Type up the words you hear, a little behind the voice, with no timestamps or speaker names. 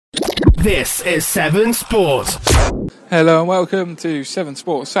This is 7 Sport. Hello and welcome to 7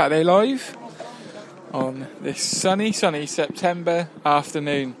 Sport Saturday Live on this sunny September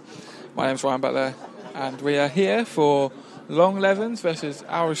afternoon. My name's Ryan Butler and we are here for Longlevens versus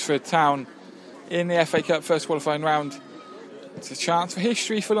Alresford Town in the FA Cup first qualifying round. It's a chance for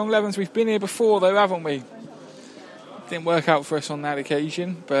history for Longlevens. We've been here before though, haven't we? Didn't work out for us on that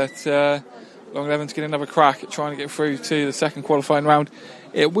occasion, but Longlevens get another crack at trying to get through to the second qualifying round.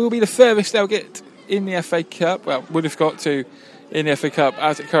 It will be the furthest they'll get in the FA Cup. Well, would have got to in the FA Cup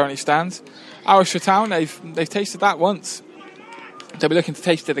as it currently stands. Alresford Town, they've tasted that once. They'll be looking to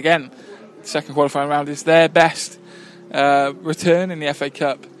taste it again. The second qualifying round is their best return in the FA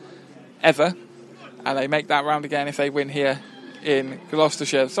Cup ever, and they make that round again if they win here in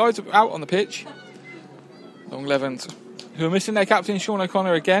Gloucestershire. The sides are out on the pitch. Longlevens, who are missing their captain Sean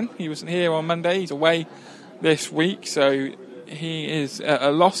O'Connor again. He wasn't here on Monday. He's away this week, so he is a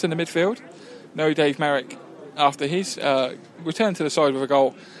loss in the midfield. No Dave Merrick after his return to the side with a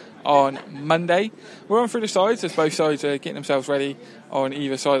goal on Monday. We're on through the sides as both sides are getting themselves ready on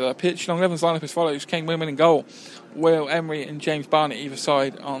either side of the pitch. Longlevens line up as follows: Kane Winman in goal, Will Emery and James Barnett either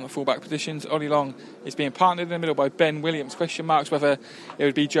side on the fullback positions. Ollie Long is being partnered in the middle by Ben Williams. Question marks whether it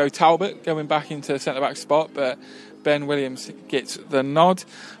would be Joe Talbot going back into the centre-back spot, but Ben Williams gets the nod.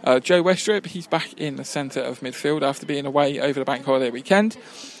 Joe Westrip, he's back in the centre of midfield after being away over the bank holiday weekend.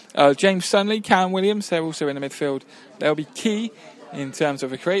 James Sunley, Cam Williams, they're also in the midfield. They'll be key in terms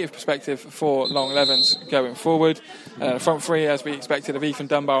of a creative perspective for Longlevens going forward. Front three, as we expected, of Ethan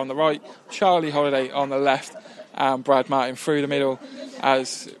Dunbar on the right, Charlie Holiday on the left, and Brad Martin through the middle,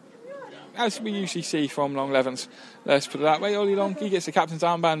 as we usually see from Longlevens. Let's put it that way. Ollie Long, he gets the captain's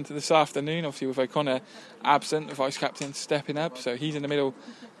armband this afternoon, obviously with O'Connor absent, the vice-captain stepping up, so he's in the middle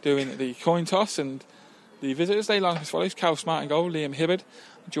doing the coin toss. And the visitors, they line up as follows: Cal Smart in goal, Liam Hibbard,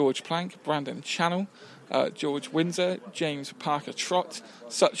 George Plank, Brandon Channel, George Windsor, James Parker Trott,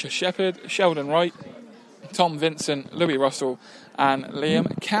 Sucher Shepherd, Sheldon Wright, Tom Vincent, Louis Russell and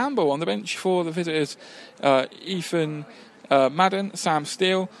Liam Campbell. On the bench for the visitors, Ethan Madden, Sam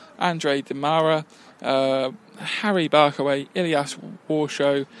Steele, Andre Demara, Harry Barkaway, Ilias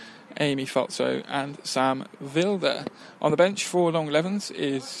Warshow, Amy Falzo and Sam Vilder. On the bench for Longlevens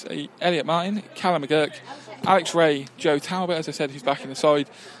is Elliot Martin, Callum McGurk, Alex Ray, Joe Talbot, as I said, who's back in the side,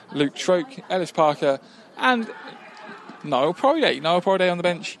 Luke Troke, Ellis Parker and Niall Priday. Niall Priday on the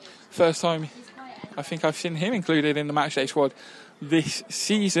bench. First time I think I've seen him included in the matchday squad this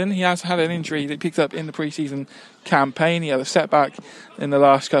season. He has had an injury that he picked up in the pre-season campaign. He had a setback in the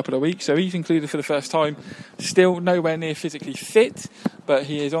last couple of weeks, so he's included for the first time. Still nowhere near physically fit, but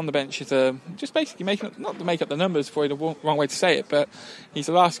he is on the bench as just basically not to make up the numbers, probably the wrong way to say it, but he's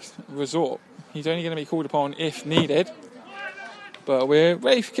the last resort. He's only going to be called upon if needed. But we're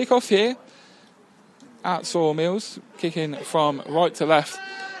ready for kick-off here at Sawmills. Kicking from right to left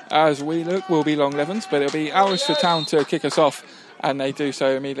as we look will be Longlevens, but it'll be Alresford Town to kick us off, and they do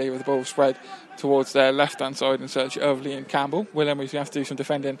so immediately with the ball spread towards their left-hand side in search of Liam Campbell. Will Emery's going to have to do some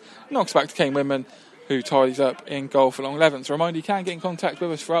defending. Knocks back to Kane Winman, who tidies up in goal for Longlevens. A reminder, you can get in contact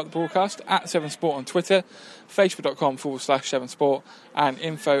with us throughout the broadcast at 7sport on Twitter, facebook.com/7sport and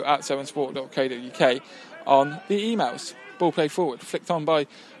info@7sport.co.uk on the emails. Ball played forward, flicked on by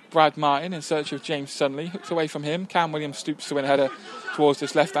Brad Martin in search of James Sunley. Hooked away from him. Cam Williams stoops to win a header towards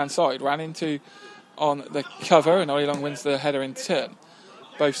this left-hand side. Ran into on the cover, and Ollie Long wins the header in turn.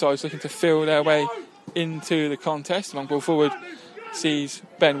 Both sides looking to feel their way into the contest. Long ball forward sees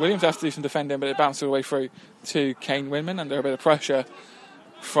Ben Williams have to do some defending, but it bounces all the way through to Kane Winman under a bit of pressure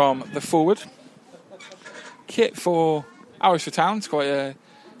from the forward. Kit for Alresford Town. It's quite a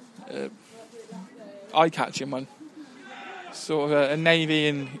eye-catching one. Sort of a navy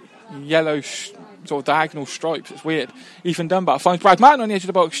and yellow sort of diagonal stripes. It's weird. Ethan Dunbar finds Brad Martin on the edge of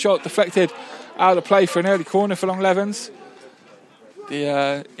the box. Shot deflected out of play for an early corner for Longlevens.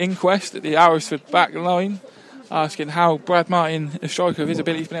 The inquest at the Alresford back line asking how Brad Martin, a striker of his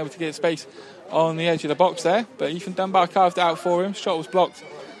ability, has been able to get space on the edge of the box there. But Ethan Dunbar carved it out for him. Shot was blocked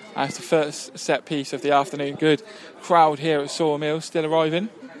as the first set piece of the afternoon. Good crowd here at Sawmill still arriving.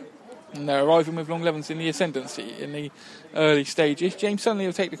 And they're arriving with Longlevens in the ascendancy in the early stages. James Sunley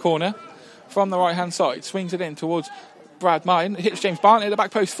will take the corner from the right-hand side. Swings it in towards Brad Martin. It hits James Barnett at the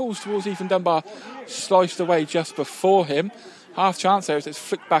back post. Falls towards Ethan Dunbar. Sliced away just before him. Half chance there as it's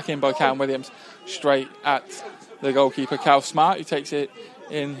flicked back in by Cam Williams. Straight at the goalkeeper, Cal Smart, who takes it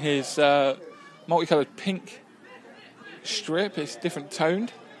in his multicoloured pink strip. It's different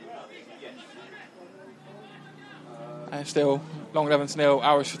toned. And still Longlevens 0,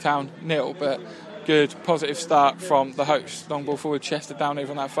 Alresford Town 0, but good, positive start from the host. Long ball forward, chested down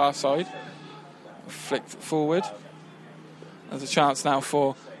over on that far side. Flicked forward. There's a chance now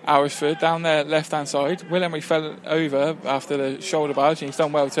for Alresford down their left-hand side. Will Emery fell over after the shoulder barge, and he's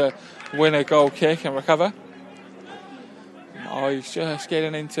done well to win a goal kick and recover. He's just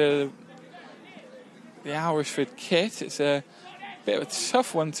getting into the Alresford kit. It's a bit of a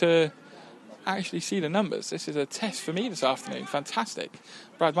tough one to actually see the numbers. This is a test for me this afternoon. Fantastic.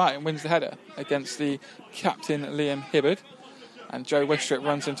 Brad Martin wins the header against the captain Liam Hibbard, and Joe Wistrip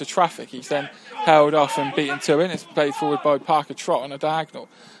runs into traffic. He's then held off and beaten to it. It's played forward by Parker Trott on a diagonal.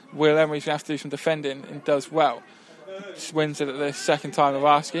 Will Emery's going to have to do some defending and does well. Just wins it at the second time of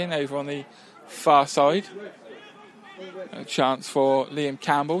asking over on the far side. A chance for Liam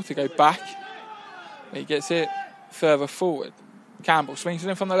Campbell to go back. He gets it further forward. Campbell swings it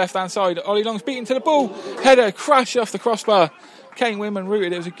in from the left-hand side. Ollie Long's beaten to the ball. Header crash off the crossbar. Kane Winman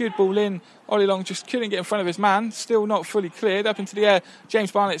rooted. It was a good ball in. Ollie Long just couldn't get in front of his man. Still not fully cleared. Up into the air.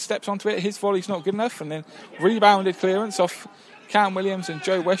 James Barnett steps onto it. His volley's not good enough. And then rebounded clearance off Cam Williams and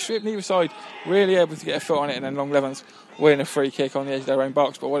Joe Westrip. Neither side really able to get a foot on it. And then Longlevens win a free kick on the edge of their own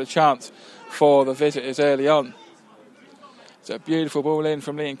box. But what a chance for the visitors early on. It's a beautiful ball in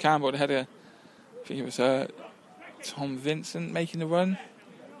from Liam Campbell. The header, I think it was Tom Vincent making the run.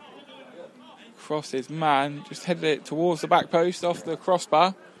 Crossed his man, just headed it towards the back post off the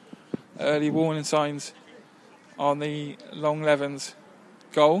crossbar. Early warning signs on the Longlevens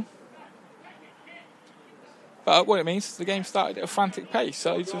goal. But what it means is the game started at a frantic pace,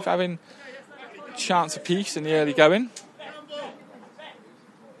 so it's having a chance apiece in the early going.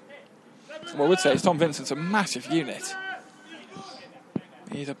 So what I would say is Tom Vincent's a massive unit.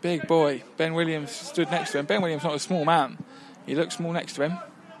 He's a big boy. Ben Williams stood next to him. Ben Williams not a small man. He looks small next to him.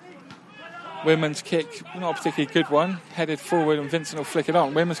 Winman's kick, not a particularly good one. Headed forward and Vincent will flick it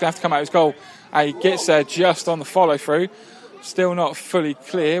on. Winman's going to have to come out his goal. And he gets there just on the follow through. Still not fully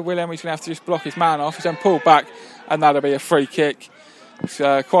clear. Will Emery's going to have to just block his man off. He's then pulled back and that'll be a free kick. It's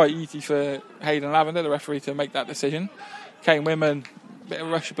quite easy for Hayden Lavender, the referee, to make that decision. Kane Winman, bit of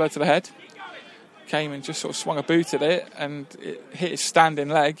rush of blood to the head. Came and just sort of swung a boot at it and it hit his standing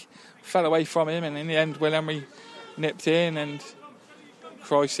leg, fell away from him, and in the end Will Emery nipped in and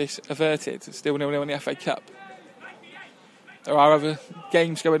crisis averted. It's still 0-0 in the FA Cup. There are other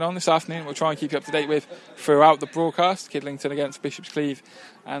games going on this afternoon we'll try and keep you up to date with throughout the broadcast. Kidlington against Bishop's Cleeve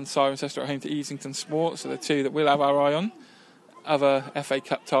and Cirencester at home to Easington Sports are the two that we'll have our eye on. Other FA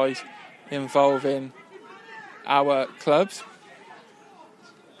Cup ties involving our clubs.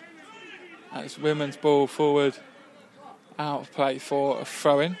 That's women's ball forward, out of play for a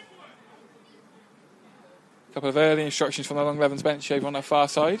throw-in. A couple of early instructions from the Longlevens bench over on their far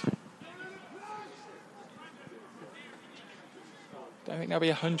side. Don't think they'll be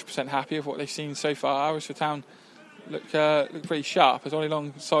 100% happy with what they've seen so far. Alresford Town look pretty sharp as Ollie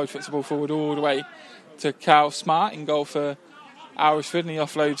Long side foots the ball forward all the way to Cal Smart in goal for Alresford, and he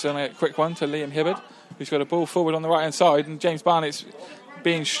offloads on a quick one to Liam Hibbard, who's got a ball forward on the right hand side, and James Barnett's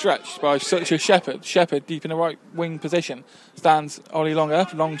being stretched by such a Shepherd. Shepherd deep in the right wing position. Stands Ollie Long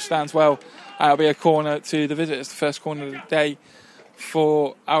up. Long stands well. It'll be a corner to the visitors. The first corner of the day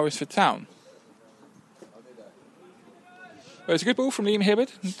for Alresford Town. But it's a good ball from Liam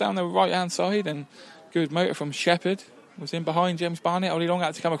Hibbard down the right hand side, and good motor from Shepherd. Was in behind James Barnett. Ollie Long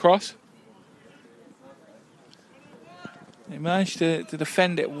had to come across. He managed to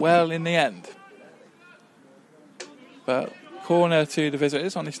defend it well in the end. But corner to the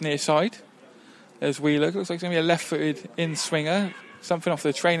visitors on this near side. As we look, looks like it's going to be a left-footed in-swinger. Something off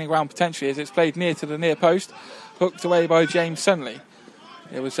the training ground potentially as it's played near to the near post. Hooked away by James Sunley.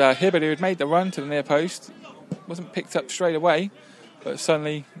 It was Hibbard who had made the run to the near post. Wasn't picked up straight away, but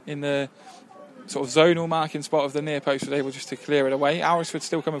Sunley in the sort of zonal marking spot of the near post was able just to clear it away. Alresford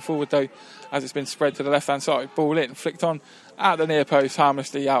still coming forward though as it's been spread to the left-hand side. Ball in, flicked on at the near post,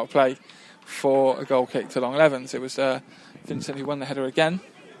 harmlessly out of play for a goal kick to Longlevens. It was Vincent who won the header again.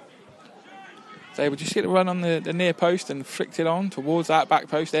 So they would just get a run on the near post and flicked it on towards that back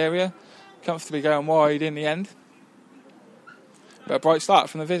post area. Comfortably going wide in the end. But a bright start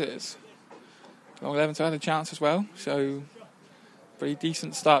from the visitors. Longlevens had a chance as well, so pretty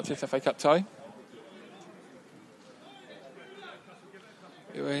decent start to this FA Cup tie.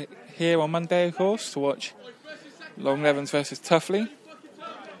 We were here on Monday, of course, to watch Longlevens versus Tuffley.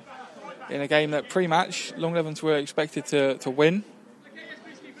 In a game that pre-match, Longlevens were expected to win.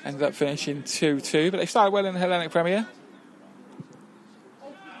 Ended up finishing 2-2, but they started well in the Hellenic Premier.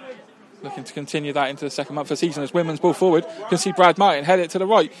 Looking to continue that into the second month of the season as women's ball forward. You can see Brad Martin head it to the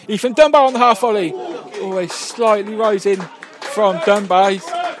right. Ethan Dunbar on the half volley. Always slightly rising from Dunbar. He's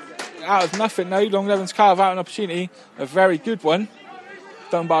out of nothing though, Longlevens carve out an opportunity, a very good one.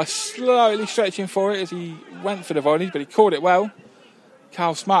 Dunbar slightly stretching for it as he went for the volley, but he caught it well.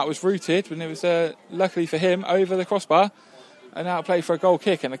 Cal Smart was rooted, and it was luckily for him over the crossbar, and now play for a goal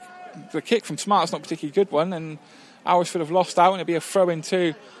kick. And the kick from Smart's not a particularly good one, and Alresford have lost out, and it'll be a throw in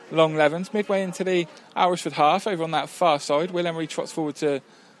to Longlevens. Midway into the Alresford half, over on that far side, Will Emery trots forward to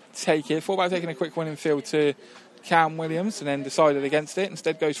take it. Thought about taking a quick one in field to Cam Williams, and then decided against it.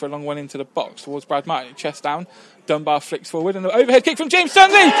 Instead goes for a long one into the box towards Brad Martin. Chest down, Dunbar flicks forward, and the overhead kick from James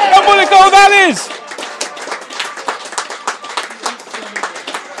Sunley, and what a goal that is!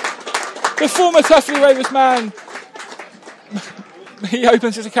 The former Tuffley Ravens man, he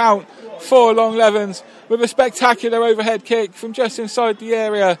opens his account for Longlevens with a spectacular overhead kick from just inside the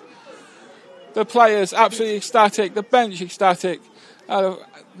area. The players absolutely ecstatic, the bench ecstatic.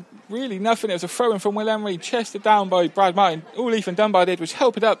 Really nothing. It was a throw-in from Will Emery, chested down by Brad Martin. All Ethan Dunbar did was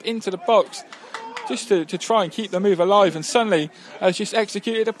help it up into the box just to try and keep the move alive, and Sunley has just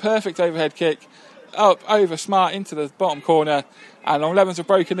executed a perfect overhead kick up over Smart into the bottom corner, and Longlevens have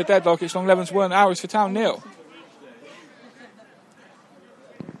broken the deadlock. It's Longlevens 1, Alresford Town 0.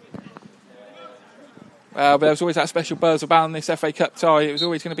 But there was always that special buzz about this FA Cup tie. It was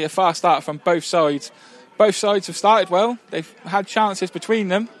always going to be a fast start from both sides. Both sides have started well. They've had chances between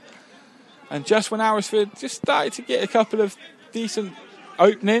them. And just when Alresford just started to get a couple of decent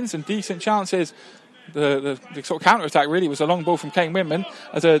openings and decent chances, the sort of counter-attack really was a long ball from Kane Winman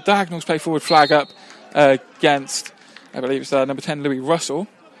as a diagonals play forward flag up against, I believe it's number 10, Louis Russell.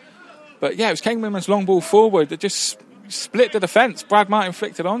 But yeah, it was Kane Winman's long ball forward that just split the defence. Brad Martin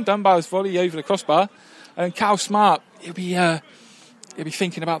flicked it on, Dunbar's volley over the crossbar, and Cal Smart, he'll be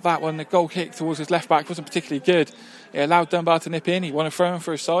thinking about that one. The goal kick towards his left back wasn't particularly good. It allowed Dunbar to nip in. He won a throw-in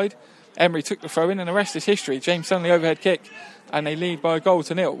for his side. Emery took the throw-in, and the rest is history. James Sunley overhead kick, and they lead by a goal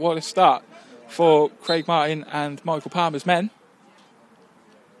to 0. What a start for Craig Martin and Michael Palmer's men.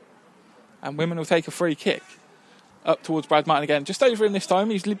 And Women will take a free kick up towards Brad Martin again. Just over him this time.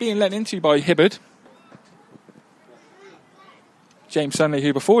 He's being let into by Hibbard. James Sunley,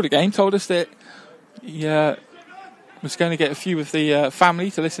 who before the game told us that he was going to get a few of the family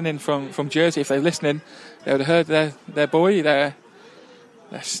to listen in from Jersey. If they were listening, they would have heard their boy, their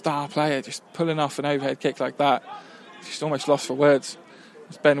star player, just pulling off an overhead kick like that. Just almost lost for words.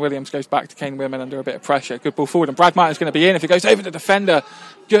 As Ben Williams goes back to Kane Winman under a bit of pressure. Good ball forward, and Brad Martin's going to be in. If it goes over the defender,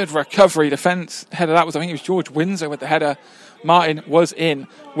 good recovery. Defence header, I think it was George Windsor with the header. Martin was in.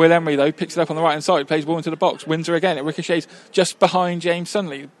 Will Emery, though, picks it up on the right-hand side, plays ball into the box. Windsor again, it ricochets just behind James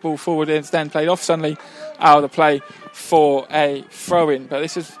Sunley. Ball forward is then played off Sunley, out of the play for a throw-in. But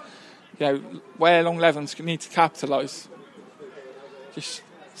this is, where Longlevens need to capitalise. Just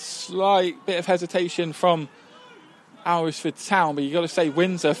slight bit of hesitation from Alresford Town, but you've got to say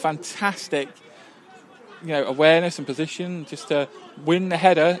Windsor, fantastic awareness and position just to win the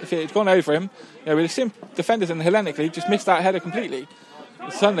header. If it had gone over him, with the defenders in the Hellenic League just missed that header completely.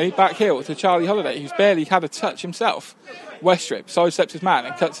 Suddenly back heel to Charlie Holiday, who's barely had a touch himself. Westrip sidesteps his man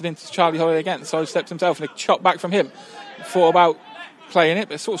and cuts it into Charlie Holiday again, sidesteps himself, and a chop back from him. Thought about playing it,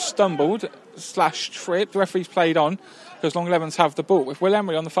 but sort of stumbled / tripped. The referee's played on because Longlevens have the ball with Will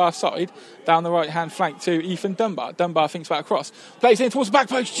Emery on the far side down the right hand flank to Ethan Dunbar. Dunbar thinks about a cross, plays in towards the back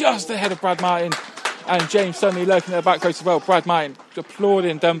post just ahead of Brad Martin, and James Sunley lurking at the back post as well. Brad Martin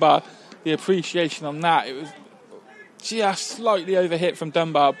applauding Dunbar, the appreciation on that. It was just slightly overhit from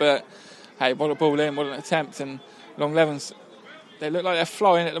Dunbar, but hey, what a ball in, what an attempt. And Longlevens, they look like they're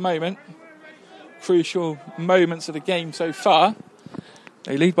flying at the moment. Crucial moments of the game so far.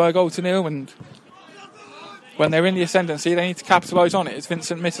 They lead by a goal to 0, and when they're in the ascendancy, they need to capitalise on it. As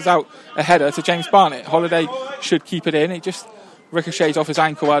Vincent misses out a header to James Barnett. Holiday should keep it in. It just ricochets off his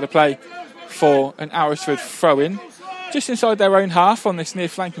ankle out of play for an Alresford throw-in. Just inside their own half on this near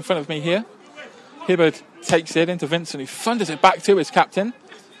flank in front of me here. Hibbard takes it into Vincent, who thunders it back to his captain.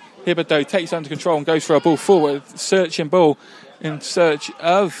 Hibbard, though, takes it under control and goes for a ball forward. Searching ball in search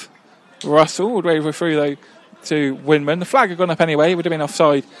of Russell. All the way through, though, to Winman. The flag had gone up anyway. It would have been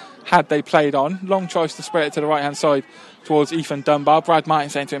offside had they played on. Long tries to spread it to the right-hand side towards Ethan Dunbar. Brad Martin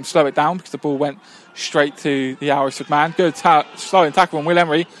saying to him, slow it down, because the ball went straight to the Alresford man. Good slowing tackle from Will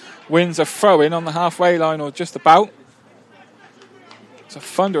Emery. Wins a throw-in on the halfway line, or just about. It's a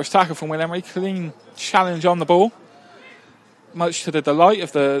thunderous tackle from Will Emery. Clean challenge on the ball. Much to the delight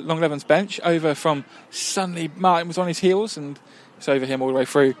of the Longlevens bench. Over from Sunley. Martin was on his heels, and it's over him all the way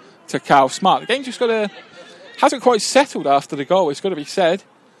through to Cal Smart. The game just hasn't quite settled after the goal, it's got to be said.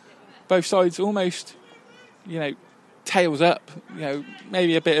 Both sides almost, tails up.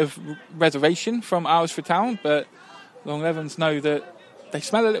 Maybe a bit of reservation from Alresford Town, but Longlevens know that they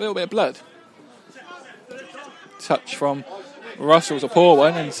smell a little bit of blood. Touch from Russell's a poor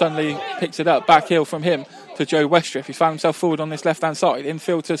one, and suddenly picks it up. Back heel from him to Joe Westrip. He's found himself forward on this left-hand side.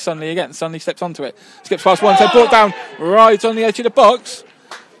 Infield to Sunley again. Sunley steps onto it. Skips past one, so brought down right on the edge of the box.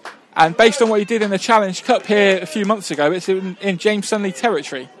 And based on what he did in the Challenge Cup here a few months ago, it's in James Sunley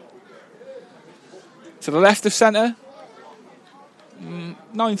territory. To the left of centre.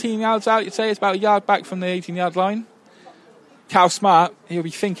 19 yards out, you'd say. It's about a yard back from the 18-yard line. Cal Smart, he'll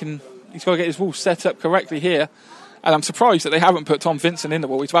be thinking he's got to get his wall set up correctly here. And I'm surprised that they haven't put Tom Vincent in the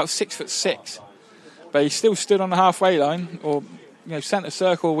wall. He's about 6'6". But he still stood on the halfway line, or centre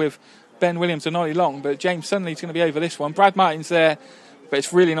circle with Ben Williams and Ollie Long. But James Sunley's going to be over this one. Brad Martin's there, but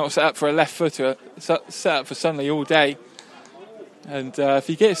it's really not set up for a left footer. It's set up for Sunley all day. And if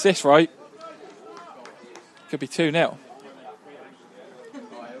he gets this right, it could be 2-0.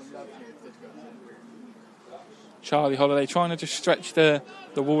 Charlie Holiday trying to just stretch the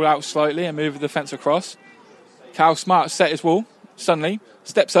wall out slightly and move the defence across. Cal Smart set his wall. Sunley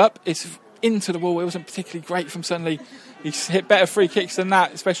steps up. It's into the wall. It wasn't particularly great from Sunley. He's hit better free kicks than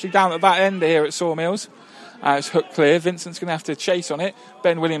that, especially down at that end here at Sawmills. It's hooked clear. Vincent's going to have to chase on it.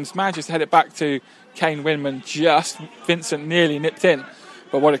 Ben Williams manages to head it back to Kane Winman. Vincent nearly nipped in.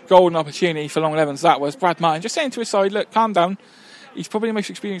 But what a golden opportunity for Longlevens that was. Brad Martin just saying to his side, look, calm down. He's probably the most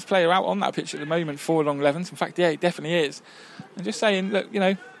experienced player out on that pitch at the moment for Longlevens. In fact, yeah, he definitely is. And just saying, look, we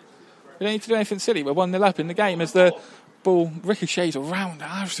don't need to do anything silly. We're 1-0 up in the game as the ball ricochets around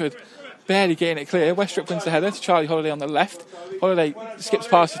Alresford, barely getting it clear. Westrip wins the header to Charlie Holiday on the left. Holiday skips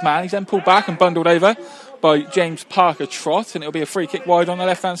past his man. He's then pulled back and bundled over by James Parker Trott, and it'll be a free kick wide on the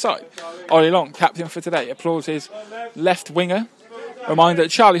left-hand side. Ollie Long, captain for today, applauds his left winger. Reminder that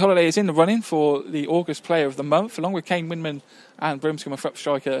Charlie Holiday is in the running for the August Player of the Month, along with Kane Winman and Brimscombe and Frupp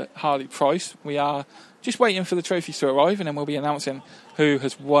striker Harley Price. We are just waiting for the trophies to arrive, and then we'll be announcing who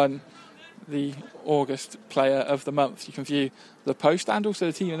has won the August Player of the Month. You can view the post and also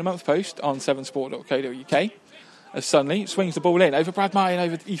the Team of the Month post on 7sport.co.uk. As Sunley swings the ball in over Brad Martin,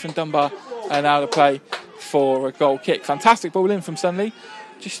 over Ethan Dunbar, and now the play for a goal kick. Fantastic ball in from Sunley.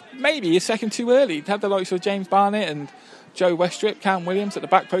 Just maybe a second too early. Had the likes of James Barnett and Joe Westrip, Cam Williams at the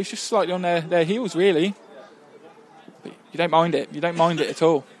back post, just slightly on their heels, really. But you don't mind it. You don't mind it at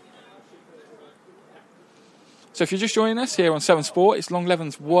all. So if you're just joining us here on 7 Sport, it's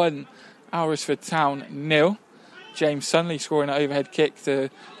Longlevens 1, Alresford Town 0. James Sunley scoring an overhead kick to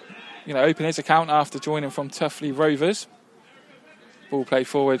open his account after joining from Tuffley Rovers. Ball play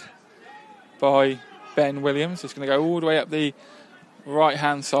forward by Ben Williams. It's going to go all the way up the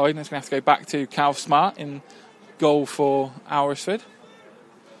right-hand side, and it's going to have to go back to Cal Smart in goal for Alresford.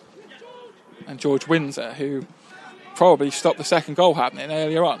 And George Windsor, who probably stopped the second goal happening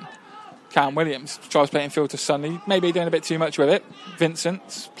earlier on. Cam Williams tries playing field to Sunley, maybe doing a bit too much with it.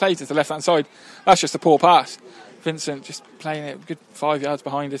 Vincent plays it to the left-hand side. That's just a poor pass. Vincent just playing it a good 5 yards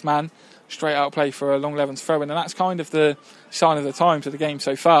behind his man. Straight out play for a Longlevens throw-in. And that's kind of the sign of the times of the game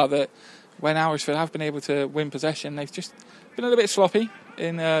so far, that when Alresford have been able to win possession, they've just been a little bit sloppy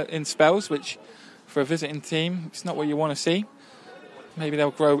in spells, which for a visiting team, it's not what you want to see. Maybe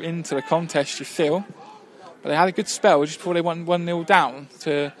they'll grow into the contest, you feel. But they had a good spell just before they went 1-0 down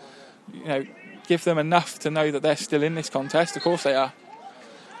to give them enough to know that they're still in this contest. Of course they are.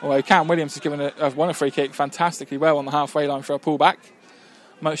 Although Cam Williams has won a free kick fantastically well on the halfway line for a pullback,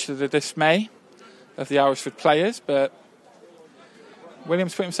 much to the dismay of the Alresford players. But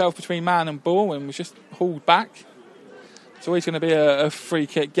Williams put himself between man and ball and was just hauled back. It's always going to be a free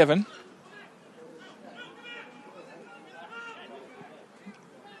kick given.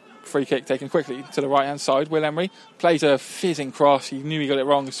 Free kick taken quickly to the right-hand side. Will Emery plays a fizzing cross. He knew he got it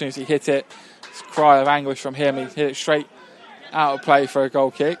wrong as soon as he hit it. It's a cry of anguish from him. He hit it straight out of play for a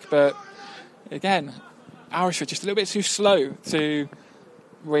goal kick. But again, Alresford just a little bit too slow to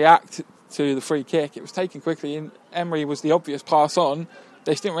react to the free kick. It was taken quickly, and Emery was the obvious pass on.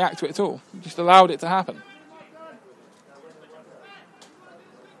 They just didn't react to it at all. Just allowed it to happen.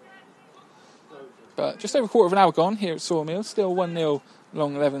 But just over a quarter of an hour gone here at Sawmills. Still 1-0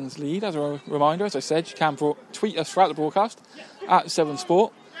 Longlevens lead. As a reminder, as I said, you can tweet us throughout the broadcast at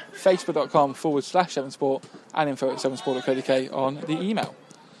 7sport, facebook.com/7sport, and info at 7sport.co.uk on the email.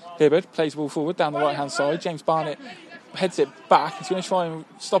 Hibbard plays the ball forward down the right hand side. James Barnett heads it back. He's going to try and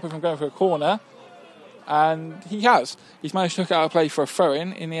stop him from going for a corner, and he has. He's managed to hook out a play for a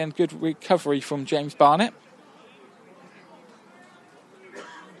throw-in. In the end, good recovery from James Barnett.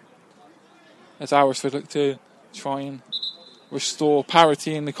 As Alresford look to try and restore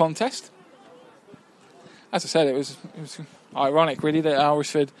parity in the contest. As I said, it was ironic, really, that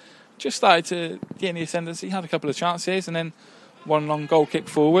Alresford just started to get in the ascendancy, had a couple of chances, and then one long goal kick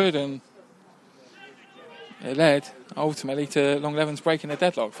forward, and it led ultimately to Longlevens breaking the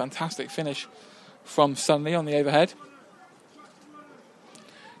deadlock. Fantastic finish from Sunley on the overhead.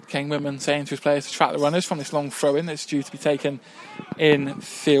 Kane Whitman saying to his players to track the runners from this long throw-in that's due to be taken in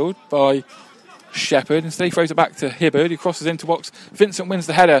field by Shepherd. Instead he throws it back to Hibbard, who crosses into box. Vincent wins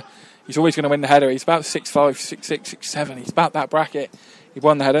the header. He's always going to win the header. He's about 6'5", 6'6", 6'7". He's about that bracket. He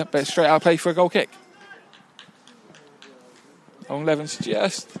won the header, but straight out play for a goal kick. Longlevens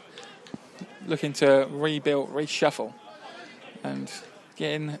just looking to rebuild, reshuffle, and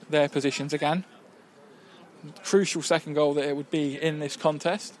get in their positions again. Crucial second goal that it would be in this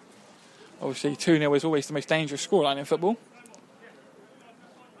contest. Obviously 2-0 is always the most dangerous scoreline in football.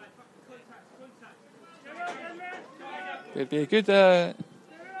 It'd be a good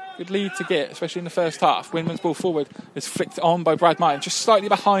lead to get, especially in the first half. Winman's ball forward is flicked on by Brad Martin, just slightly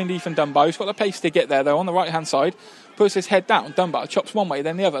behind Ethan Dunbar, who's got the pace to get there though on the right hand side. Puts his head down. Dunbar chops one way,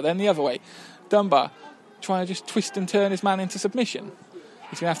 then the other way. Dunbar trying to just twist and turn his man into submission.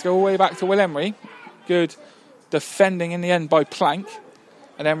 He's going to have to go all the way back to Will Emery. Good defending in the end by Plank.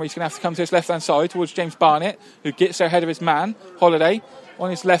 And Emery's going to have to come to his left-hand side towards James Barnett, who gets there ahead of his man, Holiday, on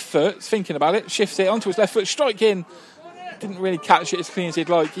his left foot, thinking about it, shifts it onto his left foot, strike in. Didn't really catch it as clean as he'd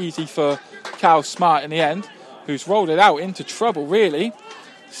like. Easy for Cal Smart in the end, who's rolled it out into trouble, really.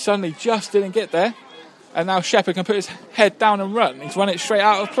 Suddenly just didn't get there. And now Shepherd can put his head down and run. He's run it straight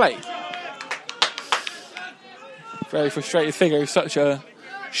out of play. Very frustrated figure. He's such a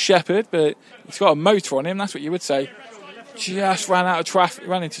Shepherd, but he's got a motor on him, that's what you would say. Just ran out of traffic,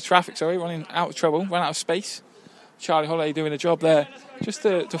 running out of trouble, ran out of space. Charlie Holiday doing a job there just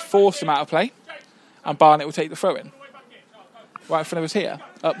to force him out of play. And Barnett will take the throw in. Right in front of us here,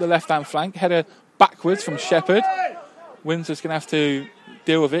 up the left-hand flank, header backwards from Shepherd. Windsor's going to have to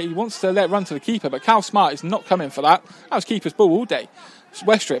deal with it. He wants to let run to the keeper, but Cal Smart is not coming for that. That was keeper's ball all day.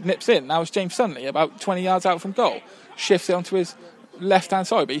 Westrip nips in. Now it's James Sunley, about 20 yards out from goal. Shifts it onto his left-hand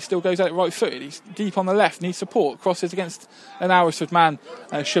side, but he still goes at it right-footed. He's deep on the left, needs support. Crosses against an Alresford man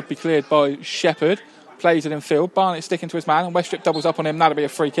and should be cleared by Shepherd. Plays it in field. Barnett sticking to his man, and Westrip doubles up on him. That'll be a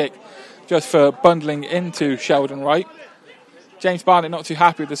free kick just for bundling into Sheldon Wright. James Barnett not too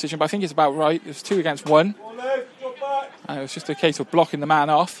happy with the decision, but I think it's about right. It was 2 against 1. And it was just a case of blocking the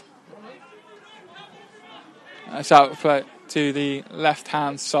man off. And it's out to the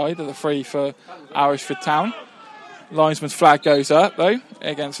left-hand side of the free for Alresford Town. Linesman's flag goes up, though,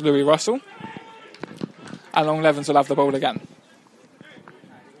 against Louis Russell. And Longlevens will have the ball again.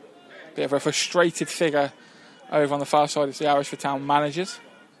 Bit of a frustrated figure over on the far side as the Alresford Town managers.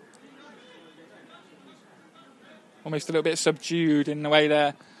 Almost a little bit subdued in the way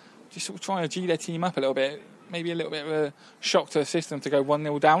they're just sort of trying to G their team up a little bit. Maybe a little bit of a shock to the system to go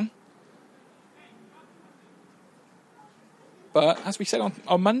 1-0 down. But as we said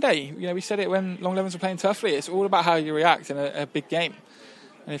on Monday, we said it when Longlevens were playing toughly. It's all about how you react in a big game.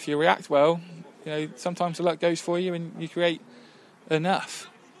 And if you react well, sometimes the luck goes for you and you create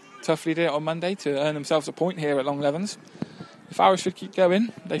enough. Toughly did it on Monday to earn themselves a point here at Longlevens. If Alresford keep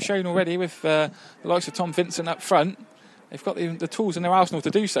going, they've shown already with the likes of Tom Vincent up front, they've got the tools in their arsenal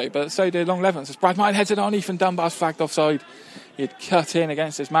to do so, but so did Longlevens. As Brad Martin heads it on, Ethan Dunbar's flagged offside. He'd cut in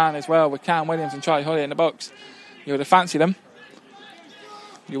against his man as well with Cam Williams and Charlie Holiday in the box. You would have fancied them.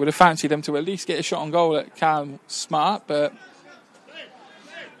 You would have fancied them to at least get a shot on goal at Cam Smart, but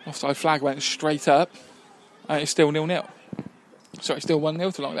offside flag went straight up, and it's still 0-0. Sorry, still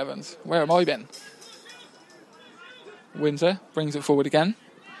 1-0 to Longlevens. Where have I been? Windsor brings it forward again.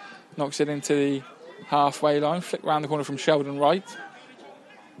 Knocks it into the halfway line. Flick round the corner from Sheldon Wright.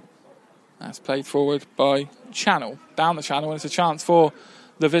 That's played forward by Channel. Down the channel, and it's a chance for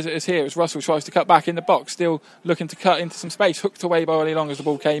the visitors here as Russell tries to cut back in the box. Still looking to cut into some space. Hooked away by Ollie Long as the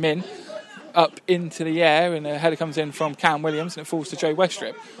ball came in. Up into the air, and the header comes in from Cam Williams, and it falls to Joe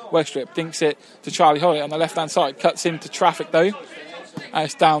Westrip. Westrip dinks it to Charlie Holiday on the left-hand side. Cuts into traffic, though. And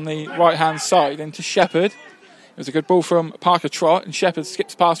it's down the right-hand side into Shepherd. It was a good ball from Parker Trott, and Shepherd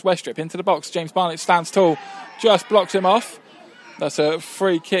skips past Westrip into the box. James Barnett stands tall, just blocks him off. That's a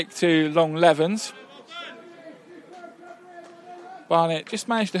free kick to Longlevens. Barnett just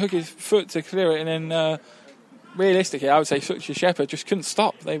managed to hook his foot to clear it, and then realistically, I would say Sutcher Shepherd just couldn't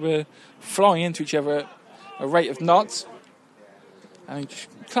stop. They were flying into each other at a rate of knots, and he just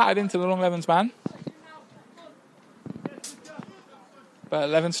clattered into the Longlevens man. But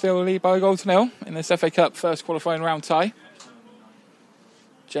 11 still lead by a goal to 0 in this FA Cup first qualifying round tie.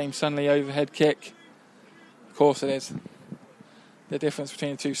 James Sunley overhead kick. Of course it is. The difference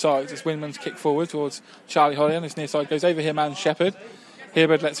between the two sides is Winman's kick forward towards Charlie Holiday on his near side. Goes over him and Shepherd.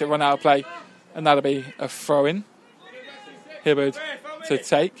 Hibbard lets it run out of play, and that'll be a throw-in. Hibbard to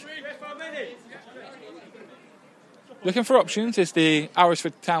take. Looking for options is the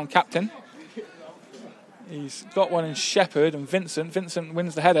Alresford Town captain. He's got one in Shepherd and Vincent. Vincent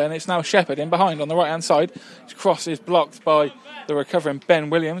wins the header, and it's now Shepherd in behind on the right-hand side. His cross is blocked by the recovering Ben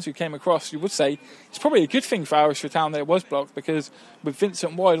Williams, who came across. You would say it's probably a good thing for Alresford Town that it was blocked, because with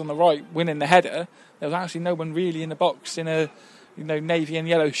Vincent wide on the right winning the header, there was actually no one really in the box in a navy and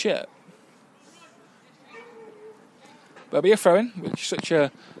yellow shirt. There'll be a throw-in, which such a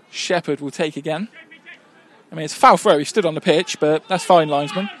Shepherd will take again. I mean, it's a foul throw. He stood on the pitch, but that's fine,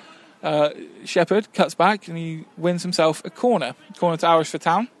 linesman. Shepherd cuts back and he wins himself a corner. Corner to Alresford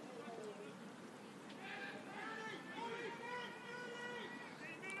Town.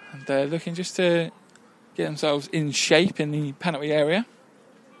 And they're looking just to get themselves in shape in the penalty area.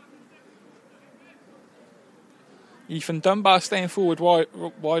 Ethan Dunbar staying forward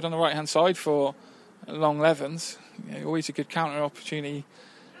wide on the right-hand side for Longlevens. Always a good counter opportunity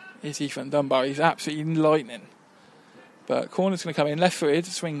is Ethan Dunbar. He's absolutely lightning. But corner's going to come in left-footed,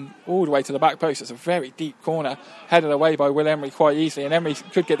 swing all the way to the back post. It's a very deep corner, headed away by Will Emery quite easily, and Emery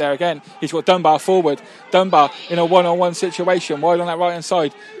could get there again. He's got Dunbar forward. Dunbar in a one-on-one situation, wide on that right-hand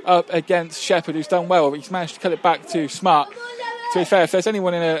side, up against Shepherd, who's done well. He's managed to cut it back to Smart. To be fair, if there's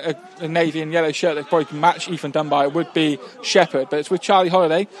anyone in a navy and yellow shirt that probably can match Ethan Dunbar, it would be Shepherd. But it's with Charlie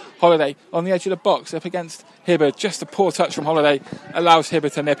Holiday. Holiday on the edge of the box, up against Hibbard. Just a poor touch from Holiday allows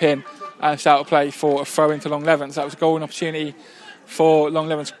Hibbard to nip in. And it's out of play for a throw into Longlevens. That was a golden opportunity for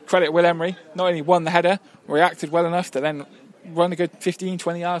Longlevens. Credit Will Emery. Not only won the header, reacted well enough to then run a good 15,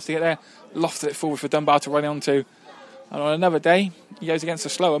 20 yards to get there. Lofted it forward for Dunbar to run onto. And on another day, he goes against a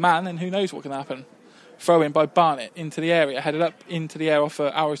slower man, and who knows what can happen. Throw in by Barnett into the area. Headed up into the air off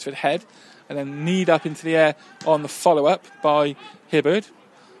for Alresford head. And then kneed up into the air on the follow-up by Hibbard.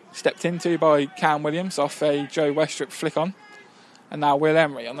 Stepped into by Cam Williams off a Joe Westrup flick-on. And now Will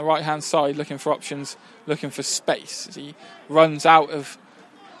Emery on the right-hand side looking for options, looking for space as he runs out of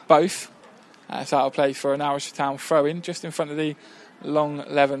both. It's out of play for an Alresford Town throw-in just in front of the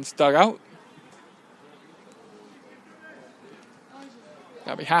Longlevens dugout.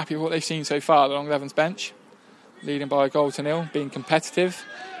 They'll be happy with what they've seen so far, the Longlevens bench. Leading by a goal to nil, being competitive.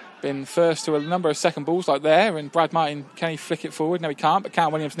 Been first to a number of second balls like there, and Brad Martin, can he flick it forward? No, he can't, but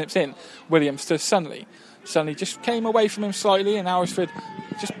Cam Williams nips in. Williams to Sunley. Sunley just came away from him slightly, and Alresford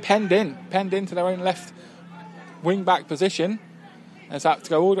just penned into their own left wing-back position. And it's had to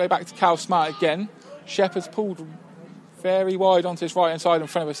go all the way back to Cal Smart again. Shepherd's pulled very wide onto his right-hand side in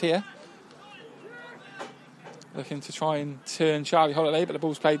front of us here. Looking to try and turn Charlie Holiday, but the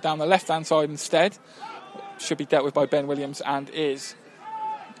ball's played down the left-hand side instead. Should be dealt with by Ben Williams, and is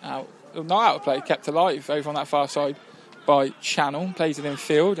not out of play, kept alive over on that far side by Channel. Plays it in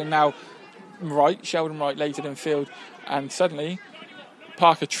field, and now Sheldon Wright lays it in field, and suddenly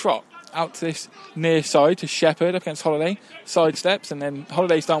Parker Trott out to this near side to Shepherd up against Holiday, sidesteps, and then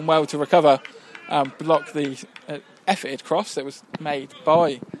Holiday's done well to recover, block the efforted cross that was made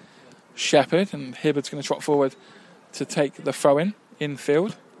by Shepherd, and Hibbard's going to trot forward to take the throw in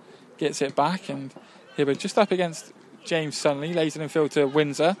field, gets it back, and Hibbard just up against James Sunley, lays it in field to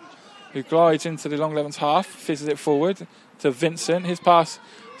Windsor, who glides into the Longlevens half, fizzes it forward to Vincent. His pass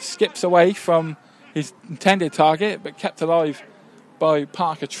skips away from his intended target, but kept alive by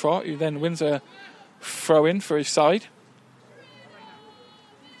Parker Trott, who then wins a throw-in for his side,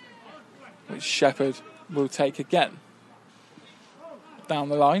 which Shepherd will take again. Down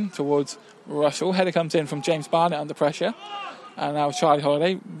the line towards Russell. Header comes in from James Barnett under pressure. And now Charlie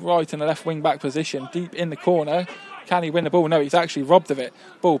Holiday right in the left wing-back position, deep in the corner. Can he win the ball? No, he's actually robbed of it.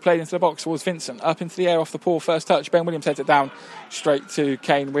 Ball played into the box towards Vincent. Up into the air off the poor first touch. Ben Williams heads it down straight to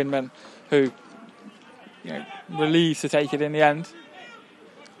Kane Winman, who, relieved to take it in the end.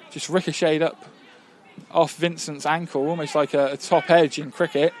 Just ricocheted up off Vincent's ankle, almost like a top edge in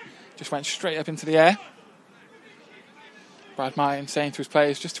cricket. Just went straight up into the air. Brad Martin saying to his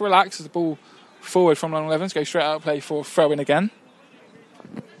players just to relax as the ball forward from Longlevens, go straight out of play for throw-in again.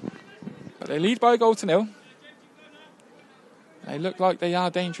 But they lead by a goal to nil. They look like they are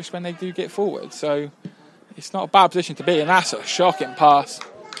dangerous when they do get forward, so it's not a bad position to be, and that's a shocking pass.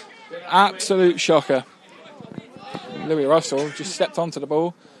 Absolute shocker. Louis Russell just stepped onto the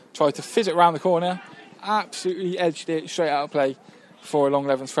ball, tried to fizz it around the corner, absolutely edged it straight out of play for a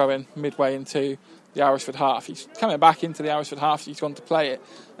Longlevens throw-in midway into the Alresford half. He's coming back into the Alresford half, he's gone to play it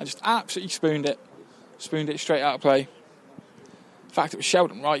and just absolutely spooned it straight out of play. In fact, it was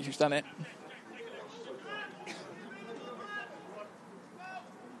Sheldon Wright who's done it.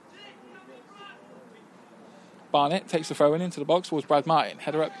 Barnett takes the throw into the box towards Brad Martin.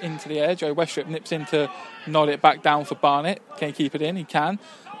 Header up into the air. Joe Westrip nips in to nod it back down for Barnett. Can he keep it in? He can.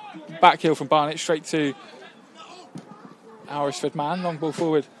 Back heel from Barnett straight to Alresford man. Long ball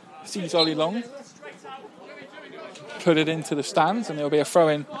forward. Sees Ollie Long. Put it into the stands, and there'll be a throw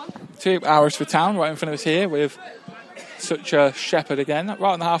in to Alresford Town right in front of us here with such a Shepherd again. Right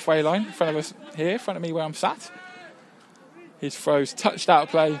on the halfway line in front of us here, in front of me where I'm sat. His throw's touched out of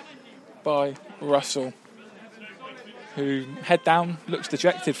play by Russell, who head down, looks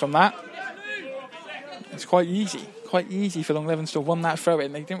dejected from that. It's quite easy for Longlevens to have won that throw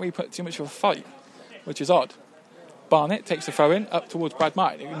in. They didn't really put too much of a fight, which is odd. Barnett takes the throw in up towards Brad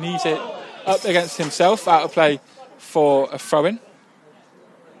Martin, who needs it up against himself, out of play for a throw in.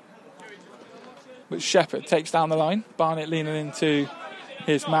 But Shepherd takes down the line. Barnett leaning into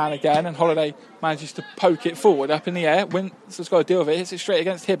his man again, and Holiday manages to poke it forward up in the air. Winston's got to deal with it, hits it straight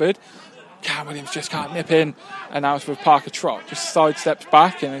against Hibbard. Cam Williams just can't nip in, and now it's with Parker Trott. Just sidesteps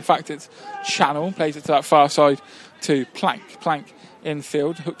back, and in fact it's Channel, plays it to that far side to Plank. Plank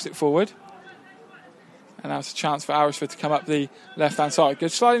infield, hooks it forward. And now it's a chance for Alresford to come up the left-hand side.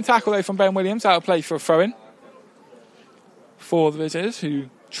 Good sliding tackle though from Ben Williams, out of play for a throw-in for the visitors, who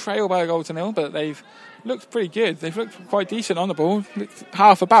trail by a goal to nil, but they've looked pretty good. They've looked quite decent on the ball, looked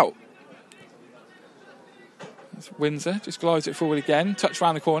half about. Windsor just glides it forward again, touch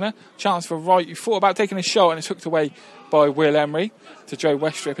around the corner, chance for Wright, who thought about taking a shot and it's hooked away by Will Emery to Joe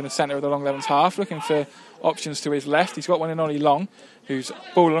Westrip in the centre of the Longlevens half, looking for options to his left. He's got one in Ollie Long, whose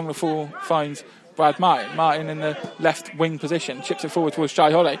ball along the full finds Brad Martin. Martin in the left wing position, chips it forward towards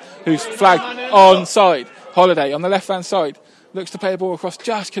Charlie Holiday, who's flagged onside. Holiday on the left hand side looks to play a ball across,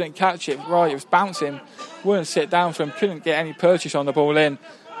 just couldn't catch it. Right, it was bouncing, wouldn't sit down for him, couldn't get any purchase on the ball in.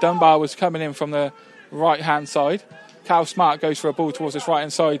 Dunbar was coming in from the right hand side. Cal Smart goes for a ball towards his right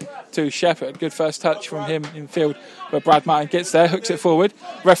hand side to Shepherd. Good first touch from him in field, but Brad Martin gets there, hooks it forward.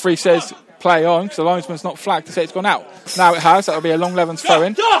 Referee says play on, because the linesman's not flagged to say it's gone out. Now it has. That'll be a Longlevens throw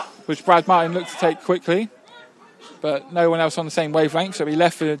in, which Brad Martin looked to take quickly, but no one else on the same wavelength, so we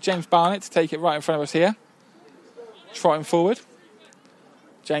left for James Barnett to take it right in front of us here. Trotting forward.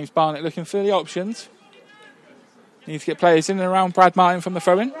 James Barnett looking for the options. Needs to get players in and around Brad Martin from the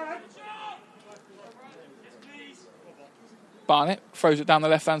throw-in. Barnett throws it down the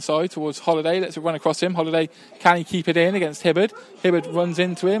left-hand side towards Holiday. Lets it run across him. Holiday, can he keep it in against Hibbard? Hibbard runs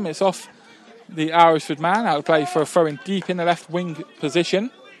into him. It's off the Alresford man. Out of play for a throw-in deep in the left wing position.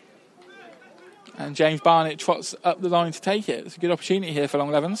 And James Barnett trots up the line to take it. It's a good opportunity here for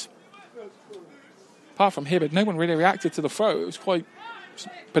Longlevens. Apart from Hibbard, no one really reacted to the throw. It was quite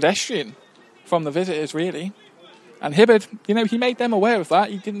pedestrian from the visitors, really. And Hibbard, he made them aware of that.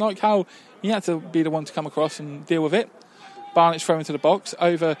 He didn't like how he had to be the one to come across and deal with it. Barnett's thrown into the box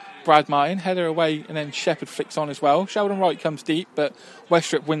over Brad Martin. Header away, and then Shepherd flicks on as well. Sheldon Wright comes deep, but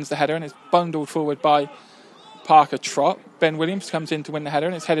Westrip wins the header and is bundled forward by Parker Trott. Ben Williams comes in to win the header,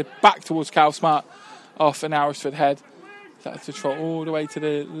 and it's headed back towards Cal Smart off an Alresford head. That's to Trott all the way to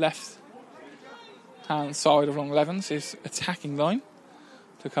the left-hand side of Longlevens, his attacking line,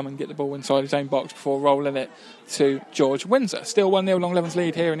 to come and get the ball inside his own box before rolling it to George Windsor. Still 1-0 Longlevens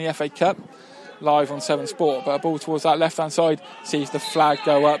lead here in the FA Cup, live on 7 Sport, but a ball towards that left-hand side sees the flag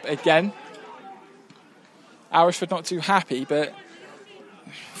go up again. Alresford not too happy, but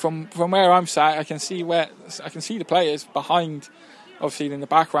from where I'm sat, I can see the players behind, obviously in the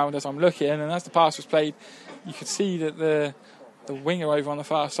background as I'm looking, and as the pass was played, you could see that the winger over on the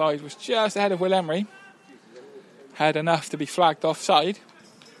far side was just ahead of Will Emery, had enough to be flagged offside,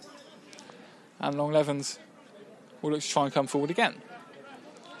 and Longlevens will look to try and come forward again.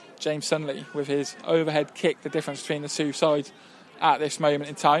 James Sunley with his overhead kick, the difference between the two sides at this moment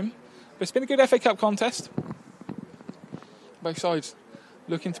in time. But it's been a good FA Cup contest. Both sides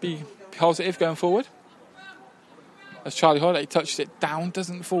looking to be positive going forward. As Charlie Holiday touches it down,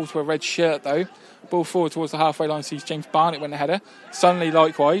 doesn't fall to a red shirt though. Ball forward towards the halfway line, sees James Barnett win the header. Sunley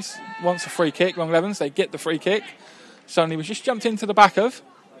likewise wants a free kick. Longlevens, they get the free kick. Sunley was just jumped into the back of.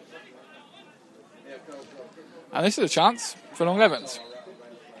 And this is a chance for Longlevens.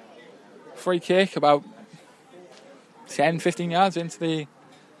 Free kick about 10-15 yards into the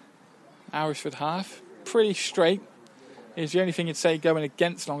Alresford half. Pretty straight is the only thing you'd say going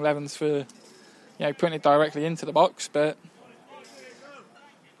against Longlevens for putting it directly into the box, but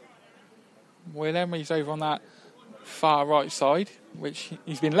Will Emery's over on that far right side, which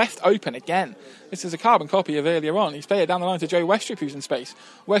he's been left open again. This is a carbon copy of earlier on. He's played it down the line to Joe Westrip, who's in space.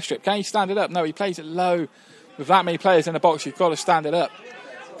 Westrip, can he stand it up? No, he plays it low. With that many players in the box, you've got to stand it up.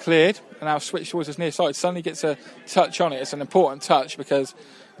 Cleared, and now switched towards his near side. Suddenly gets a touch on it. It's an important touch because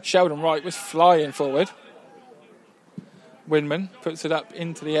Sheldon Wright was flying forward. Winman puts it up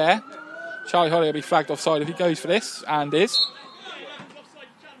into the air. Charlie Holly will be flagged offside if he goes for this, and is.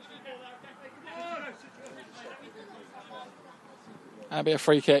 And it'll be a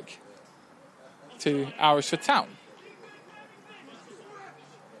free kick to Alresford Town.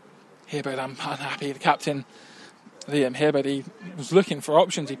 Hibbard, I'm unhappy. The captain, Liam Hibbard, he was looking for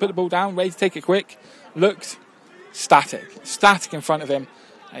options. He put the ball down, ready to take it quick, looked static in front of him.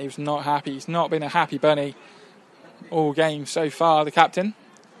 And he was not happy. He's not been a happy bunny all game so far, the captain.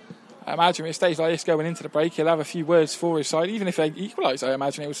 I imagine if it stays like this going into the break, he'll have a few words for his side. Even if they equalise, I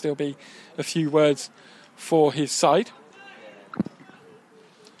imagine it will still be a few words for his side.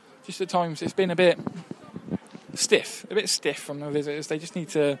 Just at times it's been a bit stiff from the visitors. They just need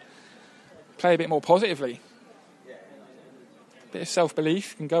to play a bit more positively. A bit of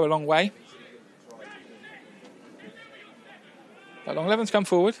self-belief can go a long way. But Longlevens come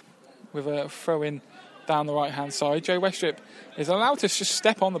forward with a throw-in down the right-hand side. Joe Westrip is allowed to just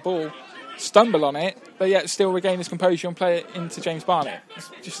step on the ball, stumble on it, but yet still regain his composure and play it into James Barnett.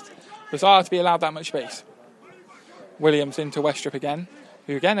 It's just bizarre to be allowed that much space. Williams into Westrip again,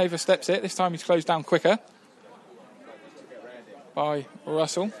 who again oversteps it. This time he's closed down quicker by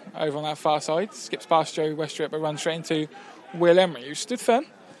Russell over on that far side. Skips past Joe Westrip but runs straight into Will Emery, who stood firm,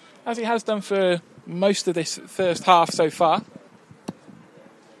 as he has done for most of this first half so far.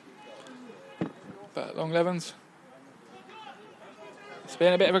 But Longlevens, it's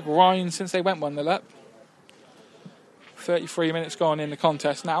been a bit of a grind since they went 1-0 up. 33 minutes gone in the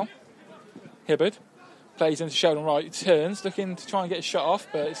contest now. Hibbard plays into Sheldon Wright, turns, looking to try and get a shot off,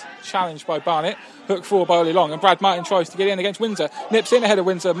 but it's challenged by Barnett. Hook forward by Ollie Long, and Brad Martin tries to get in against Windsor. Nips in ahead of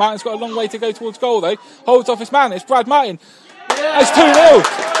Windsor. Martin's got a long way to go towards goal, though. Holds off his man. It's Brad Martin. It's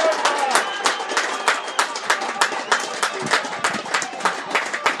 2-0.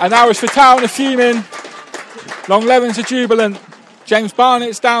 And Alresford Town are fuming. Longlevens are jubilant. James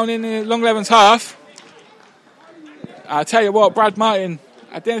Barnett's down in the Longlevens half. I tell you what, Brad Martin,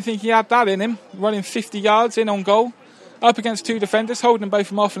 I didn't think he had that in him. Running 50 yards in on goal. Up against two defenders, holding both of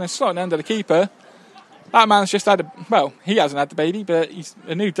them off and then slotting under the keeper. That man's just had he hasn't had the baby, but he's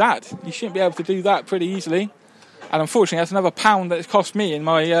a new dad. You shouldn't be able to do that pretty easily. And unfortunately, that's another £1 that has cost me in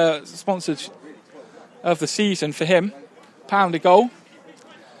my sponsored of the season for him. £1 a goal.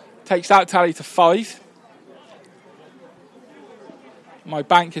 Takes that tally to 5. My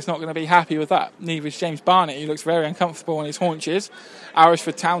bank is not going to be happy with that. Neither is James Barnett. He looks very uncomfortable on his haunches.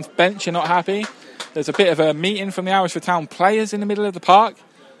 Alresford Town's bench are not happy. There's a bit of a meeting from the Alresford Town players in the middle of the park.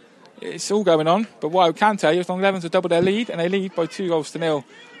 It's all going on. But what I can tell you is Longlevens have doubled their lead, and they lead by 2-0.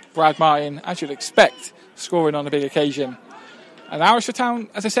 Brad Martin, as you'd expect, scoring on a big occasion. And Alresford Town,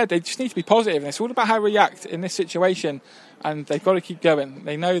 as I said, they just need to be positive. And it's all about how they react in this situation. And they've got to keep going.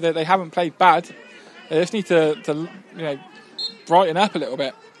 They know that they haven't played bad. They just need to brighten up a little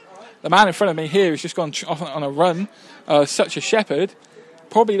bit. The man in front of me here has just gone off on a run. Such a shepherd.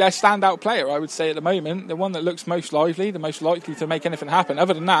 Probably their standout player, I would say, at the moment. The one that looks most lively, the most likely to make anything happen.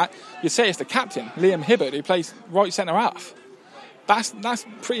 Other than that, you'd say it's the captain, Liam Hibbard, who plays right centre-half. That's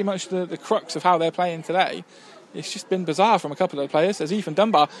pretty much the crux of how they're playing today. It's just been bizarre from a couple of the players. There's Ethan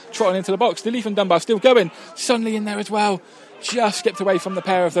Dunbar trotting into the box. Still Ethan Dunbar still going. Suddenly in there as well. Just skipped away from the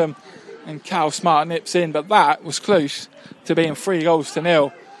pair of them. And Cal Smart nips in. But that was close to being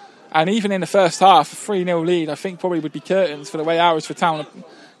 3-0. And even in the first half, a 3-0 lead, I think probably would be curtains for the way Alresford Town are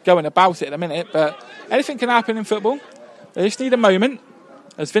going about it at a minute. But anything can happen in football. They just need a moment.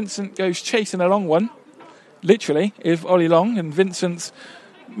 As Vincent goes chasing a long one. Literally, with Ollie Long. And Vincent's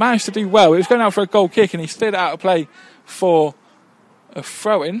managed to do well. He was going out for a goal kick and he slid out of play for a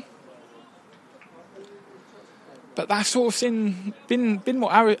throw-in. But that's sort of been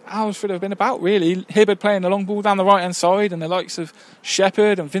what Alresford have been about, really. Hibbard playing the long ball down the right-hand side and the likes of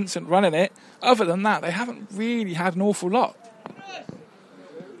Shepherd and Vincent running it. Other than that, they haven't really had an awful lot.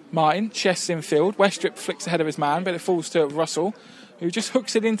 Martin chests in field. Westrip flicks ahead of his man, but it falls to Russell, who just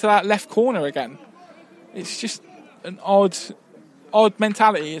hooks it into that left corner again. It's just an odd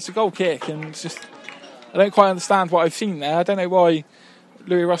mentality. It's a goal kick, and it's just I don't quite understand what I've seen there. I don't know why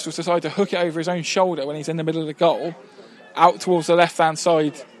Louis Russell's decided to hook it over his own shoulder when he's in the middle of the goal, out towards the left-hand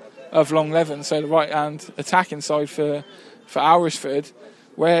side of Longlevens, so the right-hand attacking side for Alresford,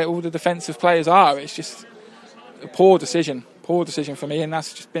 where all the defensive players are. It's just a poor decision for me, and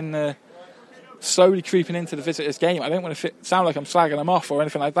that's just been slowly creeping into the visitors' game. I don't want to sound like I'm slagging them off or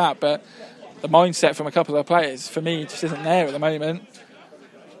anything like that, but the mindset from a couple of players, for me, just isn't there at the moment.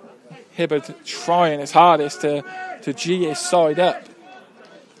 Hibbard trying his hardest to G his side up.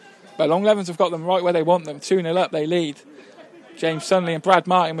 But Longlevens have got them right where they want them. 2-0 up, they lead. James Sunley and Brad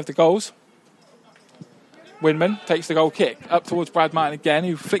Martin with the goals. Winman takes the goal kick up towards Brad Martin again,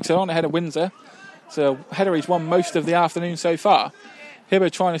 who flicks it on ahead of Windsor. So header he's won most of the afternoon so far.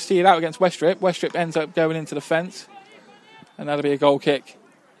 Hibbard trying to see it out against Westrip. Westrip ends up going into the fence, and that'll be a goal kick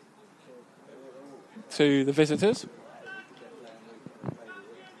to the visitors.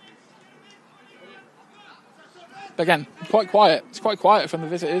 But again, quite quiet. It's quite quiet from the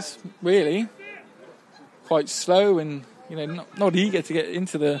visitors, really. Quite slow and not eager to get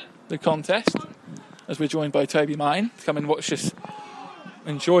into the contest. As we're joined by Toby Martin to come and watch us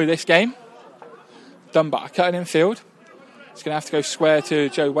enjoy this game. Dunbar cutting in field. He's going to have to go square to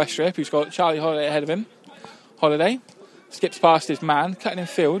Joe Westrip, who's got Charlie Holiday ahead of him. Holiday skips past his man, cutting in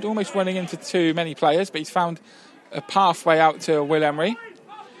field, almost running into too many players, but he's found a pathway out to Will Emery.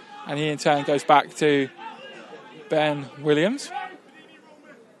 And he in turn goes back to Ben Williams.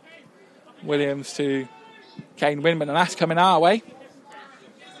 Williams to Kane Winman, and that's coming our way.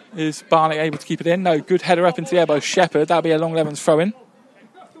 Is Barnett able to keep it in? No, good header up into the air by Shepherd. That'll be a Longlevens throw-in.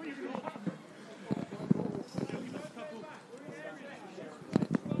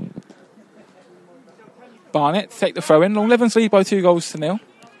 Barnett to take the throw-in. Longlevens lead by 2-0.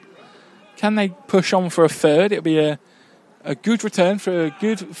 Can they push on for a third? It'll be a good return for a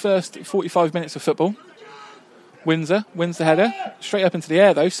good first 45 minutes of football. Windsor wins the header. Straight up into the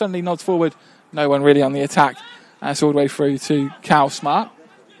air, though. Suddenly nods forward. No one really on the attack. And it's all the way through to Cal Smart.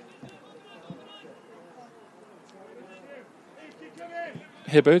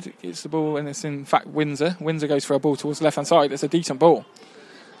 Hibbard gets the ball, and it's in fact Windsor. Windsor goes for a ball towards the left-hand side. It's a decent ball.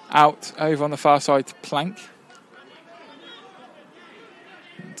 Out over on the far side to Plank.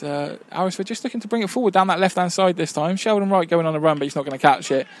 And Alresford just looking to bring it forward down that left-hand side this time. Sheldon Wright going on a run, but he's not going to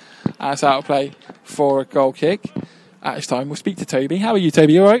catch it. And it's out of play for a goal kick. At this time, we'll speak to Toby. How are you,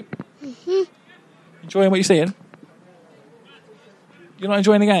 Toby? You all right? Mm-hmm. Enjoying what you're seeing? You're not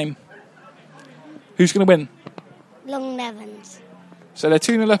enjoying the game? Who's going to win? Longlevens. So they're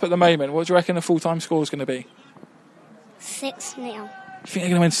 2-0 up at the moment. What do you reckon the full-time score is going to be? 6-0. You think they're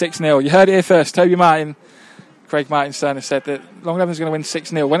going to win 6-0? You heard it here first. Toby Martin, Craig Martin's son, has said that Longlevens are going to win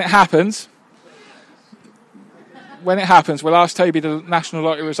 6-0. When it happens, we'll ask Toby the National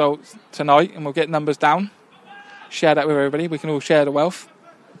Lottery results tonight, and we'll get numbers down. Share that with everybody. We can all share the wealth.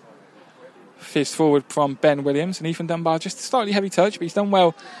 Fist forward from Ben Williams, and Ethan Dunbar just a slightly heavy touch, but he's done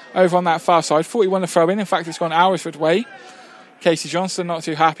well over on that far side. 41 to throw in. In fact, it's gone Alresford way. Casey Johnston not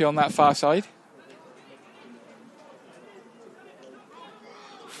too happy on that far side.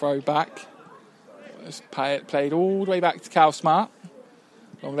 Throw back. It's played all the way back to Cal Smart.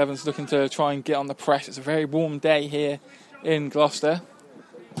 Longlevens looking to try and get on the press. It's a very warm day here in Gloucester.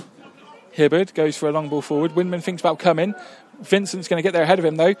 Hibbard goes for a long ball forward. Winman thinks about coming. Vincent's going to get there ahead of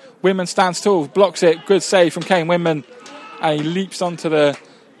him, though. Winman stands tall, blocks it. Good save from Kane Winman. And he leaps onto the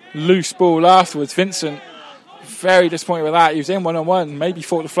loose ball afterwards. Vincent, very disappointed with that. He was in one-on-one. Maybe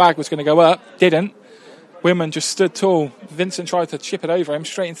thought the flag was going to go up. Didn't. Winman just stood tall. Vincent tried to chip it over him,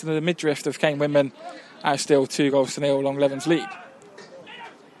 straight into the midriff of Kane Winman. And still 2-0 Longlevens lead.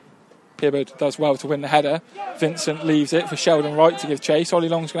 Hibbard does well to win the header. Vincent leaves it for Sheldon Wright to give chase. Ollie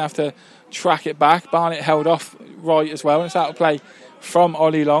Long's going to have to track it back. Barnett held off Wright as well, and it's out of play from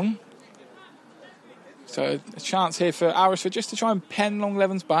Ollie Long. So a chance here for Alresford just to try and pen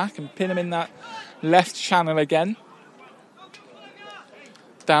Longlevens back and pin him in that left channel again.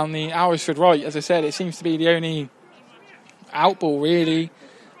 Down the Alresford right, as I said, it seems to be the only outball really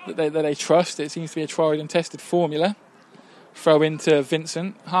that they trust. It seems to be a tried and tested formula. Throw into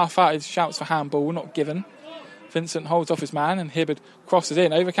Vincent. Half-hearted shouts for handball, not given. Vincent holds off his man, and Hibbard crosses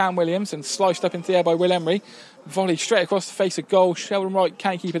in over Cam Williams and sliced up into the air by Will Emery. Volleyed straight across the face of goal. Sheldon Wright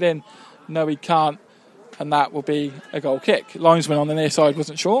can keep it in. No, he can't. And that will be a goal kick. Linesman on the near side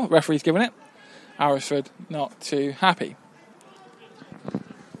wasn't sure. Referee's given it. Alresford not too happy.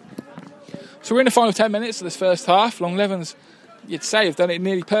 So we're in the final 10 minutes of this first half. Longlevens, you'd say, have done it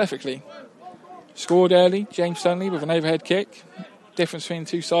nearly perfectly. Scored early, James Sunley with an overhead kick. Difference between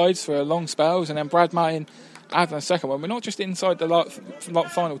two sides for long spells, and then Brad Martin adding a second one. We're not just inside the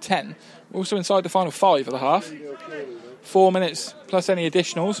final 10, we're also inside the final 5 of the half. 4 minutes plus any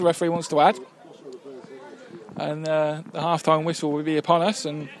additionals the referee wants to add. And the half-time whistle will be upon us,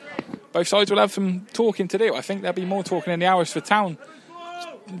 and both sides will have some talking to do. I think there'll be more talking in the Alresford Town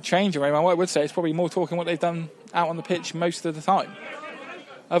changing room. What I would say is probably more talking what they've done out on the pitch most of the time.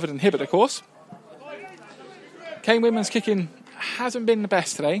 Other than Hibbard, of course. Kane Winman's kicking hasn't been the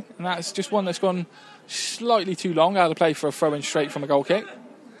best today, and that's just one that's gone slightly too long out of play for a throw-in straight from a goal kick.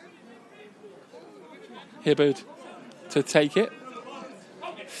 Hibbard to take it.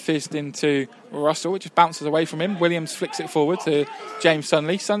 fizzed into Russell. It just bounces away from him. Williams flicks it forward to James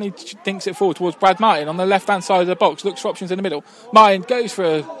Sunley. Sunley dinks it forward towards Brad Martin on the left-hand side of the box. Looks for options in the middle. Martin goes for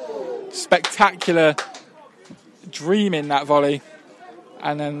a spectacular dream in that volley.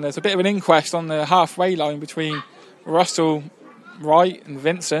 And then there's a bit of an inquest on the halfway line between Russell, Wright and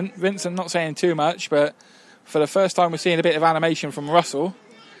Vincent. Vincent not saying too much, but for the first time we're seeing a bit of animation from Russell.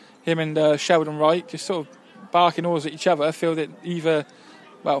 Him and Sheldon Wright just sort of barking orders at each other. Feel that either,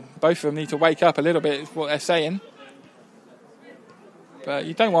 well, both of them need to wake up a little bit, is what they're saying. But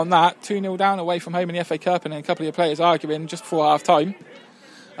you don't want that. 2-0 down away from home in the FA Cup, and then a couple of your players arguing just before half-time.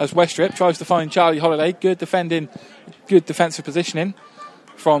 As Westrip tries to find Charlie Holiday. Good defending, good defensive positioning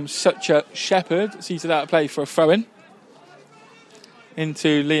from such a Shepherd. Sees it out of play for a throw-in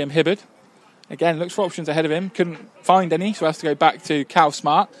into Liam Hibbard. Again, looks for options ahead of him. Couldn't find any, so has to go back to Cal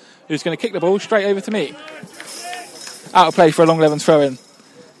Smart, who's going to kick the ball straight over to me. Out of play for a Longlevens throw-in.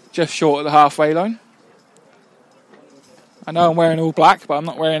 Just short of the halfway line. I know I'm wearing all black, but I'm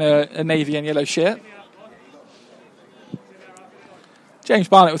not wearing a navy and yellow shirt. James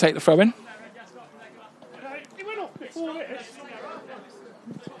Barnett will take the throw-in.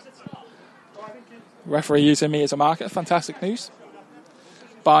 Referee using me as a marker. Fantastic news.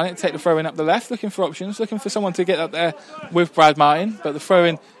 Barnett take the throw-in up the left, looking for options, looking for someone to get up there with Brad Martin, but the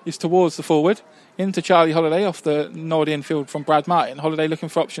throw-in is towards the forward, into Charlie Holiday off the nod infield from Brad Martin. Holiday looking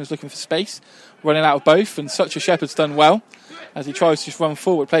for options, looking for space, running out of both, and such a Shepherd's done well as he tries to just run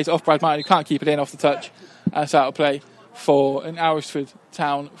forward, plays it off Brad Martin, who can't keep it in off the touch. That's out of play for an Alresford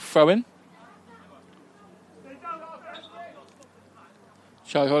Town throw-in.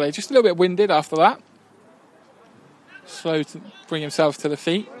 Charlie Holiday just a little bit winded after that. Slow to bring himself to the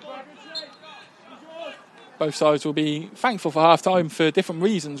feet. Both sides will be thankful for half-time for different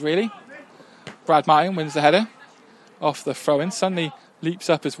reasons, really. Brad Martin wins the header off the throw-in. Sunley leaps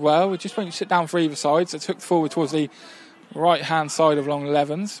up as well. Just won't sit down for either side, so it's hooked forward towards the right-hand side of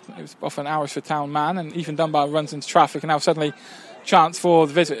Longlevens. It was off an Alresford Town man, and Ethan Dunbar runs into traffic, and now suddenly chance for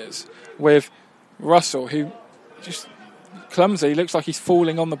the visitors with Russell, who just clumsy, looks like he's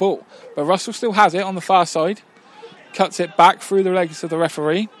falling on the ball. But Russell still has it on the far side. Cuts it back through the legs of the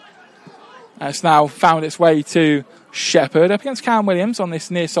referee. It's now found its way to Shepherd up against Cam Williams on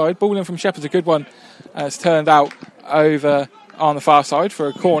this near side. Ball in from Shepherd's a good one. It's turned out over on the far side for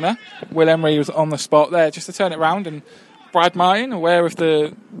a corner. Will Emery was on the spot there just to turn it round, and Brad Martin, aware of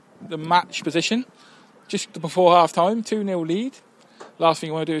the match position, just before half-time, 2-0 lead. Last thing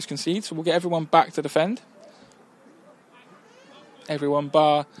you want to do is concede, so we'll get everyone back to defend. Everyone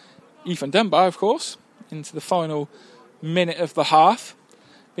bar Ethan Dunbar, of course, into the final minute of the half.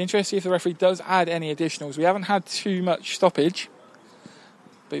 Be interested to see if the referee does add any additionals. We haven't had too much stoppage,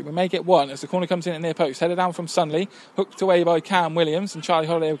 but we may get one as the corner comes in at near post. Headed down from Sunley, hooked away by Cam Williams, and Charlie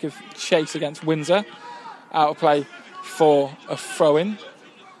Holiday will give chase against Windsor. Out of play for a throw-in.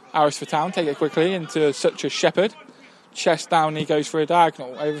 Alresford Town take it quickly into such a Shepherd. Chest down, he goes for a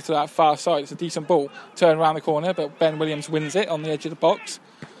diagonal over to that far side. It's a decent ball. Turn around the corner, but Ben Williams wins it on the edge of the box.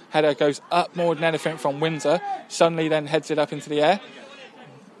 Header goes up more than anything from Windsor. Sunley then heads it up into the air.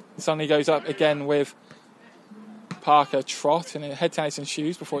 Sunley goes up again with Parker Trott in head tennis and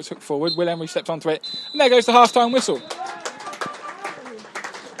shoes before it's hooked forward. Will Emery steps onto it, and there goes the half-time whistle.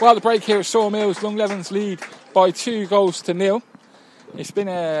 Well, the break here at Sawmills, Longlevens lead by 2-0. It's been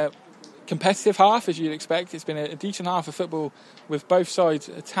a competitive half, as you'd expect. It's been a decent half of football with both sides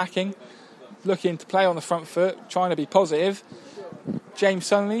attacking, looking to play on the front foot, trying to be positive. James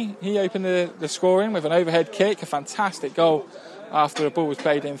Sunley, he opened the scoring with an overhead kick, a fantastic goal after the ball was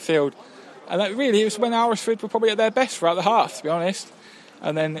played in field. And that really, it was when Alresford were probably at their best throughout the half, to be honest.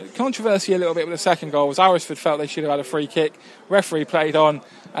 And then controversy a little bit with the second goal was Alresford felt they should have had a free kick. Referee played on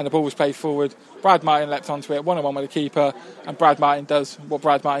and the ball was played forward. Brad Martin leapt onto it, 1-on-1 with the keeper, and Brad Martin does what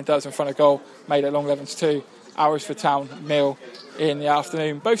Brad Martin does in front of goal, made it Longlevens 2, Alresford Town 0 in the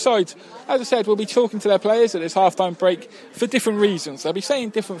afternoon. Both sides, as I said, will be talking to their players at this half-time break for different reasons. They'll be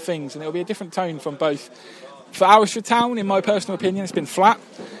saying different things, and it'll be a different tone from both. For Alresford Town, in my personal opinion, it's been flat.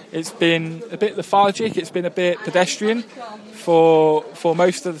 It's been a bit lethargic. It's been a bit pedestrian for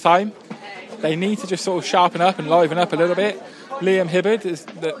most of the time. They need to just sort of sharpen up and liven up a little bit. Liam Hibbard has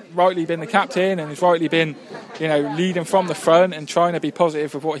rightly been the captain and has rightly been, leading from the front and trying to be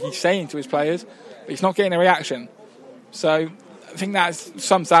positive with what he's saying to his players, but he's not getting a reaction. So I think that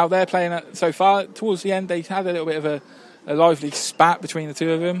sums out their playing so far. Towards the end, they had a little bit of a lively spat between the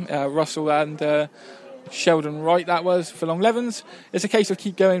two of them, Russell and Sheldon Wright, that was, for Longlevens. It's a case of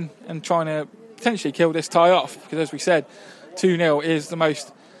keep going and trying to potentially kill this tie off, because as we said, 2-0 is the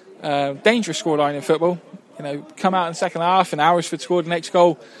most dangerous scoreline in football. come out in the second half and Alresford scored the next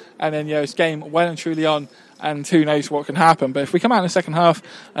goal, and then it's game well and truly on, and who knows what can happen. But if we come out in the second half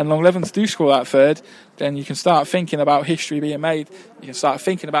and Longlevens do score that third, then you can start thinking about history being made. You can start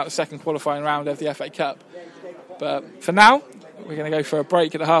thinking about the second qualifying round of the FA Cup. But for now, we're going to go for a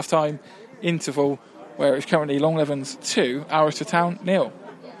break at the half-time interval, where it's currently Longlevens 2, Alresford Town 0.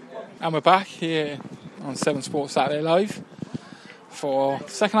 And we're back here on 7 Sports Saturday Live for the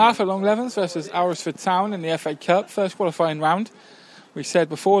second half of Longlevens versus Alresford Town in the FA Cup, first qualifying round. We said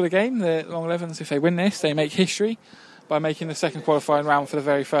before the game that Longlevens, if they win this, they make history by making the second qualifying round for the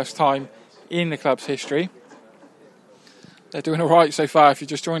very first time in the club's history. They're doing all right so far. If you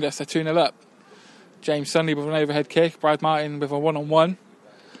just joined us, they're 2-0 up. James Sunley with an overhead kick, Brad Martin with a one-on-one.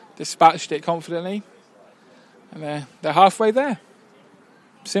 Dispatched it confidently. And they're halfway there.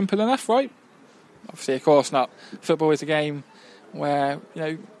 Simple enough, right? Obviously, of course not. Football is a game where,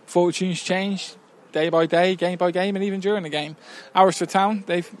 fortunes change day by day, game by game, and even during the game. Alresford Town,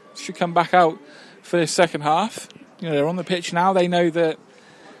 they should come back out for this second half. They're on the pitch now. They know that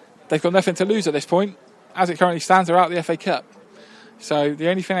they've got nothing to lose at this point. As it currently stands, they're out of the FA Cup. So the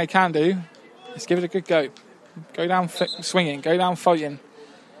only thing they can do is give it a good go. Go down swinging, go down fighting.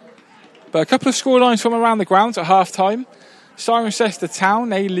 But a couple of scorelines from around the grounds at half-time. Cirencester Town,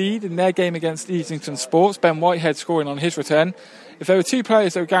 they lead in their game against Easington Sports. Ben Whitehead scoring on his return. If there were two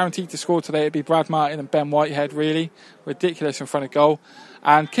players that were guaranteed to score today, it'd be Brad Martin and Ben Whitehead, really. Ridiculous in front of goal.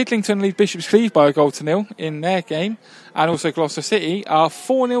 And Kidlington lead Bishop's Cleeve by 1-0 in their game. And also Gloucester City are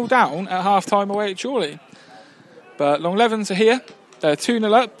 4-0 down at half-time away at Chorley. But Longlevens are here. They're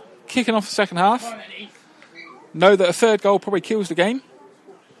 2-0 up, kicking off the second half. Know that a third goal probably kills the game.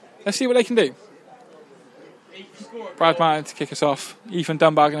 Let's see what they can do. Brad Martin to kick us off. Ethan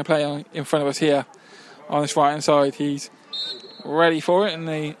Dunbar going to play in front of us here on this right-hand side. He's ready for it, and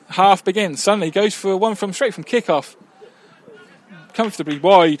the half begins. Suddenly goes for one straight from kick-off. Comfortably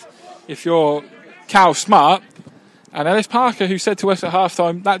wide if you're Cal Smart. And Ellis Parker, who said to us at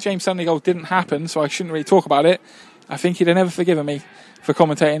half-time, that James Sunley goal didn't happen, so I shouldn't really talk about it. I think he'd have never forgiven me for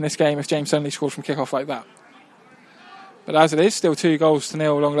commentating this game if James Sunley scored from kick-off like that. But as it is, still 2-0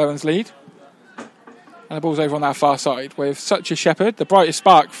 Longlevens lead. And the ball's over on that far side with such a Shepherd, the brightest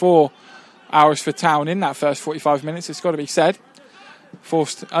spark for Alresford Town in that first 45 minutes, it's got to be said.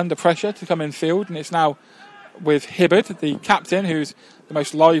 Forced under pressure to come in field, and it's now with Hibbard, the captain, who's the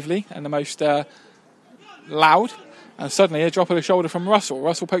most lively and the most loud. And suddenly a drop of the shoulder from Russell.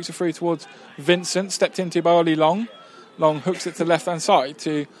 Russell pokes it through towards Vincent, stepped into by Ollie Long. Long hooks it to the left-hand side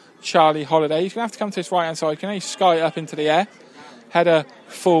to Charlie Holiday. He's going to have to come to his right-hand side. Can only sky it up into the air. Header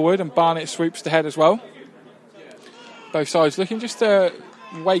forward, and Barnett swoops the head as well. Both sides looking just to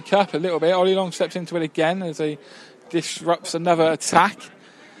wake up a little bit. Ollie Long steps into it again as he disrupts another attack.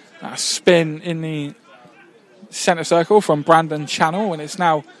 A spin in the centre circle from Brandon Channel, and it's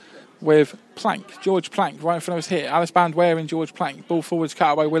now with George Plank, right in front of us here. Alice Band wearing George Plank. Ball forwards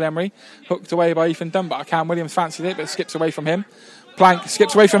cut away by Will Emery. Hooked away by Ethan Dunbar. Cam Williams fancied it, but skips away from him. Plank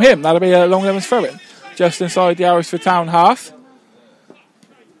skips away from him. That'll be a Longlevens throw-in. Just inside the Alresford Town half.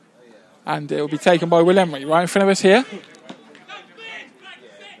 And it will be taken by Will Emery, right in front of us here.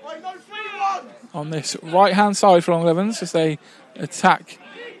 On this right-hand side for Longlevens as they attack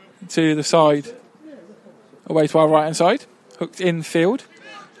to the side away to our right-hand side. Hooked in field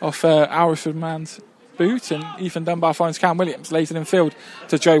off Alresford man's boot, and Ethan Dunbar finds Cam Williams. Lays it in field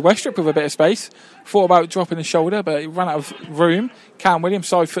to Joe Westrup with a bit of space. Thought about dropping his shoulder, but he ran out of room. Cam Williams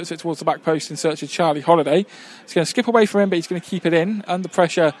side foots it towards the back post in search of Charlie Holiday. He's going to skip away from him, but he's going to keep it in. Under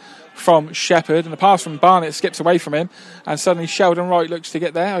pressure from Shepherd, and the pass from Barnett skips away from him, and suddenly Sheldon Wright looks to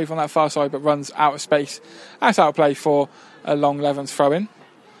get there over on that far side, but runs out of space. That's out of play for a Longlevens throw-in,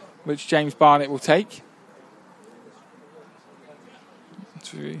 which James Barnett will take.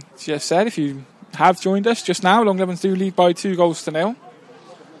 As we just said, if you have joined us just now, Longlevens do lead by 2-0.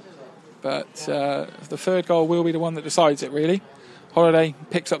 But the third goal will be the one that decides it, really. Holiday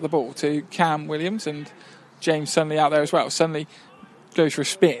picks up the ball to Cam Williams, and James Sunley out there as well. Sunley goes for a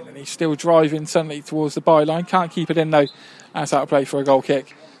spin, and he's still driving Sunley towards the byline. Can't keep it in, though. That's out of play for a goal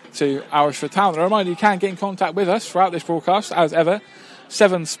kick to Alresford Town. A reminder, you can get in contact with us throughout this broadcast, as ever.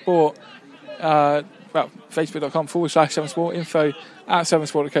 7sport, facebook.com/7sport, info at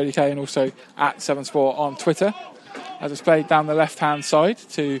 7sport.co.uk, and also at 7sport on Twitter. As it's played down the left-hand side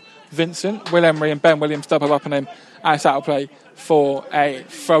to Vincent, Will Emery and Ben Williams double up on him, and it's out of play for a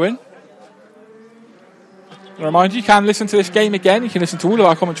throw-in. A reminder, you can listen to this game again. You can listen to all of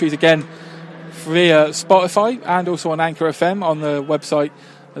our commentaries again via Spotify and also on Anchor FM on the website.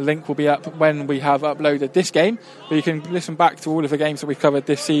 The link will be up when we have uploaded this game. But you can listen back to all of the games that we've covered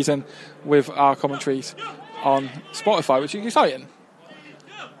this season with our commentaries on Spotify, which is exciting.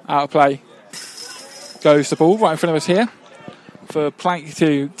 Out of play goes the ball right in front of us here for Plank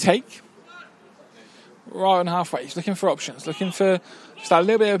to take. Right on halfway, he's looking for options, looking for just a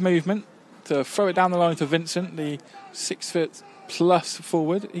little bit of movement to throw it down the line to Vincent, the 6 foot plus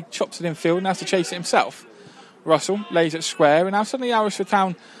forward. He chops it in field and has to chase it himself. Russell lays it square, and now suddenly Alresford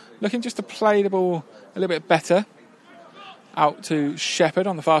Town looking just to play the ball a little bit better. Out to Shepherd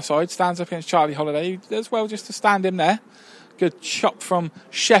on the far side, stands up against Charlie Holiday, as well just to stand him there. Good chop from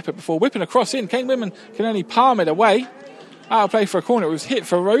Shepherd before whipping across in. Kane Whitman can only palm it away. Out of play for a corner. It was hit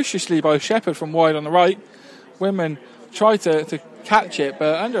ferociously by Shepherd from wide on the right. Whitman tried to catch it,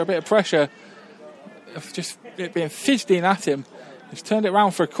 but under a bit of pressure of just it being fizzed in at him, he's turned it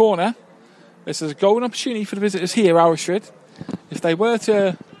round for a corner. This is a golden opportunity for the visitors here, Alresford. If they were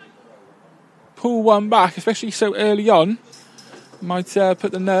to pull one back, especially so early on, might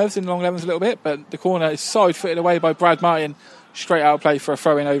put the nerves in Longlevens a little bit, but the corner is side-footed away by Brad Martin, straight out of play for a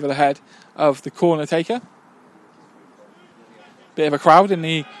throw-in over the head of the corner taker. Bit of a crowd in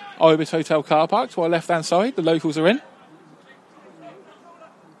the Ibis Hotel car park to our left-hand side. The locals are in.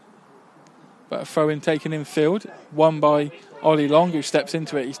 But a throw-in taken in field, won by Ollie Long, who steps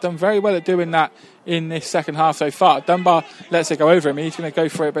into it. He's done very well at doing that in this second half so far. Dunbar lets it go over him. He's going to go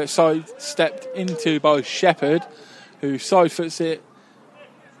for it, but side-stepped into by Shepherd, who side-foots it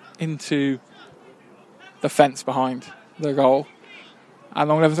into the fence behind the goal. And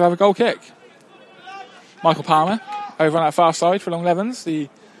Longlevens will have a goal kick. Michael Palmer over on that far side for Longlevens, the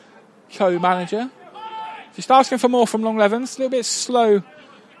co-manager. Just asking for more from Longlevens. A little bit slow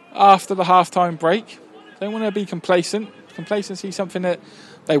after the half-time break. Don't want to be complacent. Complacency is something that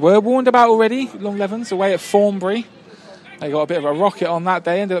they were warned about already. Longlevens away at Thornbury. They got a bit of a rocket on that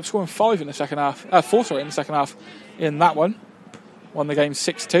day. Ended up scoring 4 in the second half in that one. Won the game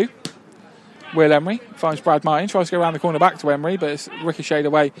 6-2. Will Emery finds Brad Martin, tries to go around the corner back to Emery, but it's ricocheted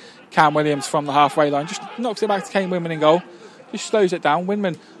away. Cam Williams from the halfway line just knocks it back to Kane Winman in goal. Just slows it down.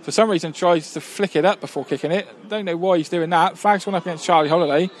 Winman, for some reason, tries to flick it up before kicking it. Don't know why he's doing that. Flags one up against Charlie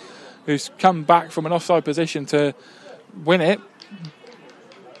Holiday, who's come back from an offside position to win it.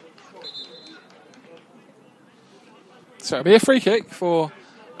 So it'll be a free kick for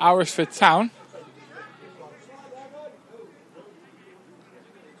Alresford Town.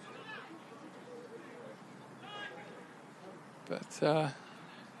 But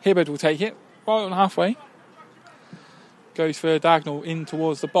Hibbard will take it right on halfway. Goes for a diagonal in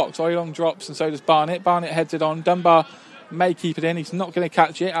towards the box. Oilong drops and so does Barnett. Barnett heads it on. Dunbar may keep it in. He's not going to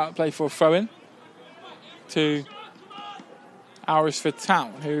catch it. Out of play for a throw-in to Alresford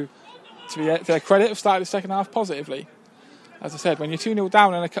Town, who, to their credit, have started the second half positively. As I said, when you're 2-0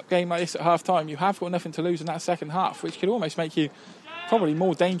 down in a cup game like this at half-time, you have got nothing to lose in that second half, which could almost make you probably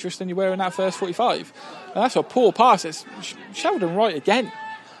more dangerous than you were in that first 45. And that's a poor pass. It's Sheldon Wright again.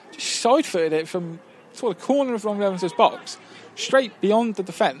 Just side-footed it from sort of the corner of Longlevens' box, straight beyond the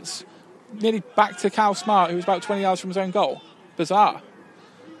defence, nearly back to Cal Smart, who was about 20 yards from his own goal. Bizarre.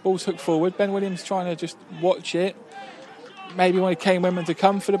 Ball's hooked forward. Ben Williams trying to just watch it. Maybe wanted Kane Winman to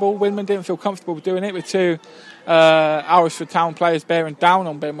come for the ball. Winman didn't feel comfortable doing it with two Alresford Town players bearing down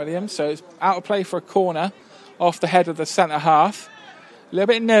on Ben Williams. So it's out of play for a corner off the head of the centre half. A little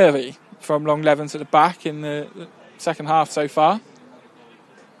bit nervy from Longlevens at the back in the second half so far.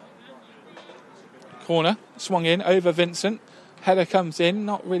 Corner swung in over Vincent. Header comes in,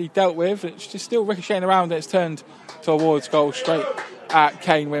 not really dealt with. It's just still ricocheting around and it's turned towards goal straight at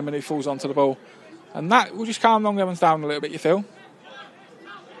Kane Winman, who falls onto the ball. And that will just calm Longlevens down a little bit, you feel.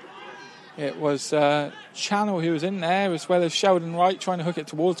 It was Channel who was in there, as well as Sheldon Wright trying to hook it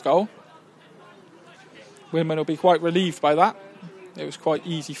towards goal. Winman will be quite relieved by that. It was quite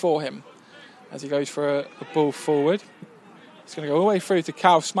easy for him as he goes for a ball forward. It's going to go all the way through to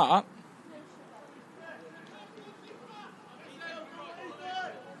Cal Smart.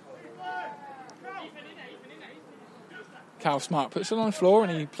 Cal Smart puts it on the floor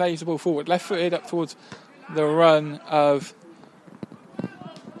and he plays the ball forward, left-footed up towards the run of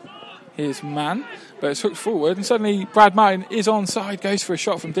his man, but it's hooked forward and suddenly Brad Martin is onside, goes for a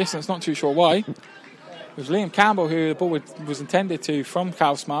shot from distance, not too sure why. It was Liam Campbell who the ball was intended to from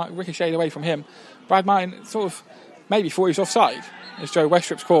Cal Smart, ricocheted away from him. Brad Martin sort of maybe thought he was offside as Joe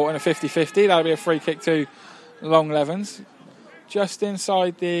Westrup's caught in a 50-50. That'll be a free kick to Longlevens. Just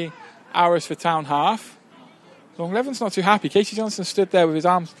inside the Alresford Town half. Longlevens not too happy. Casey Johnson stood there with his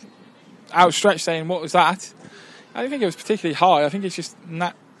arms outstretched saying, "What was that?" I don't think it was particularly high. I think it's just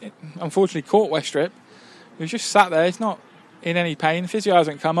unfortunately caught Westrup. He was just sat there. He's not in any pain. Physio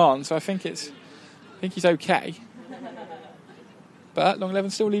hasn't come on, so I think he's okay. But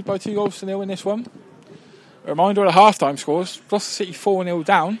Longlevens still lead by 2-0 in this one. A reminder of the half-time scores. Gloucester City 4-0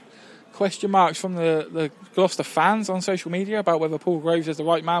 down. Question marks from the Gloucester fans on social media about whether Paul Groves is the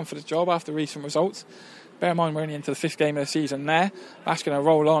right man for the job after recent results. Bear in mind we're only into the 5th game of the season there. That's going to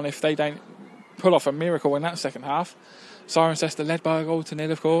roll on if they don't pull off a miracle in that second half. Cirencester led by a goal to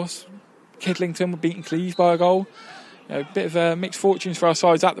nil, of course. Kidlington were beating Cleves by a goal. A bit of mixed fortunes for our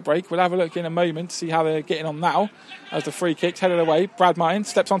sides at the break. We'll have a look in a moment to see how they're getting on now as the free kick's headed away. Brad Martin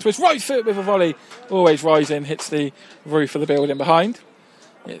steps onto his right foot with a volley. Always rising, hits the roof of the building behind.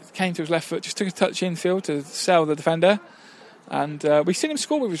 It came to his left foot, just took a touch infield to sell the defender. And we've seen him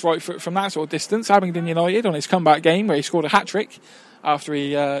score with his right foot from that sort of distance. Abingdon United on his comeback game where he scored a hat-trick after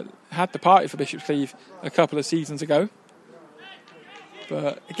he had departed for Bishop's Cleeve a couple of seasons ago.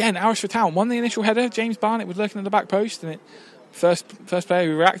 But again, Alresford Town won the initial header. James Barnett was lurking at the back post, and first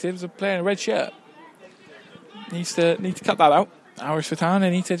player who reacted was a player in a red shirt. Needs to cut that out. Alresford Town, they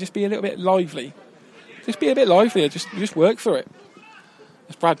need to just be a little bit lively. Just be a bit livelier. Just work for it.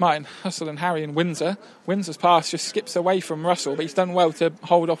 As Brad Martin, Hustle and Harry and Windsor. Windsor's pass just skips away from Russell, but he's done well to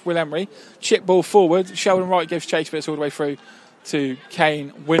hold off Will Emery. Chip ball forward. Sheldon Wright gives chase, but it's all the way through to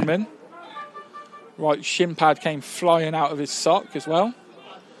Kane Winman. Right shin pad came flying out of his sock as well.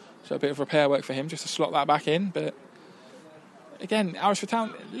 So a bit of repair work for him just to slot that back in. But again, Alresford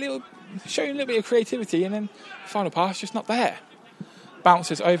Town showing a little bit of creativity, and then the final pass just not there.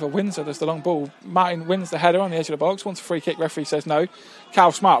 Bounces over Windsor, does the long ball. Martin wins the header on the edge of the box. Wants a free kick, referee says no.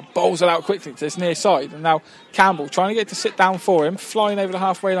 Cal Smart bowls it out quickly to this near side. And now Campbell trying to get to sit down for him, flying over the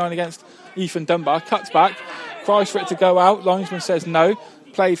halfway line against Ethan Dunbar. Cuts back, cries for it to go out. Linesman says no.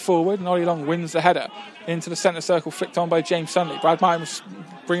 Played forward, and Ollie Long wins the header. Into the centre circle, flicked on by James Sunley. Brad Martin was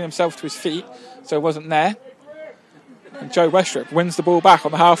bringing himself to his feet, so it wasn't there. And Joe Westrip wins the ball back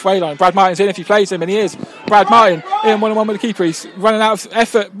on the halfway line. Brad Martin's in if he plays him, and he is. Brad Martin in 1-on-1 with the keeper. He's running out of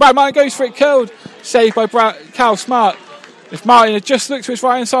effort. Brad Martin goes for it, curled. Saved by Cal Smart. If Martin had just looked to his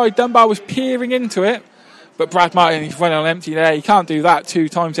right hand side, Dunbar was peering into it. But Brad Martin, he's running on empty there. He can't do that 2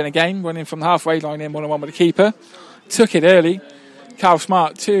 times in a game, running from the halfway line in 1-on-1 with the keeper. Took it early. Cal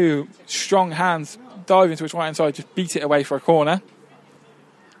Smart, 2 strong hands, dive into his right hand side, just beat it away for a corner.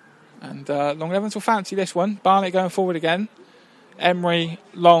 And Longlevens will fancy this one. Barnett going forward again. Emery,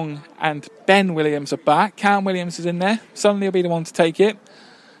 Long and Ben Williams are back. Cam Williams is in there. Suddenly will be the one to take it.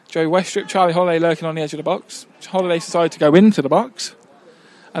 Joe Westrip, Charlie Holiday lurking on the edge of the box. Holiday's decided to go into the box.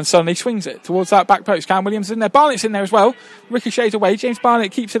 And suddenly swings it towards that back post. Cam Williams is in there. Barnett's in there as well. Ricochets away. James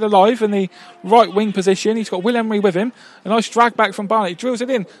Barnett keeps it alive in the right wing position. He's got Will Emery with him. A nice drag back from Barnett. He drills it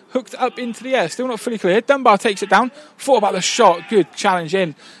in. Hooked up into the air. Still not fully clear. Dunbar takes it down. Thought about the shot. Good challenge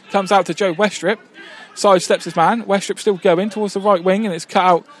in. Comes out to Joe Westrip. Side steps his man. Westrip still going towards the right wing, and it's cut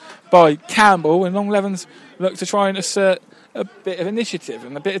out by Campbell. And Longlevens look to try and assert a bit of initiative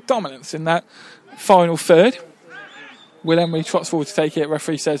and a bit of dominance in that final third. Will Emery trots forward to take it.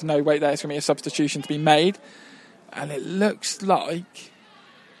 Referee says no, wait there, it's going to be a substitution to be made. And it looks like,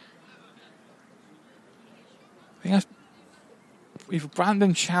 I think that's either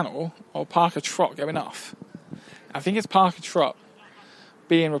Brandon Channel or Parker Trott going off. I think it's Parker Trott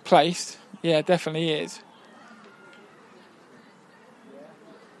being replaced. Yeah, it definitely is.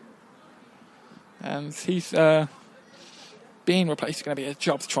 And he's being replaced. It's going to be a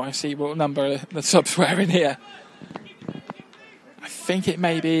job to try and see what number the subs were in here. I think it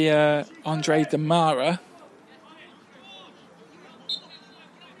may be Andre Demara.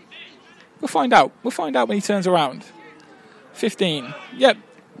 We'll find out. We'll find out when he turns around. 15. Yep.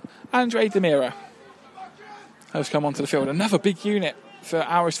 Andre Demira has come onto the field. Another big unit for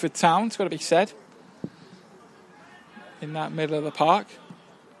Alresford Town, it's got to be said. In that middle of the park.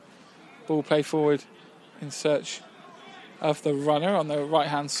 Ball play forward in search of the runner on the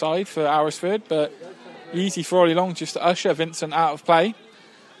right-hand side for Alresford, but easy for Ollie Long just to usher Vincent out of play.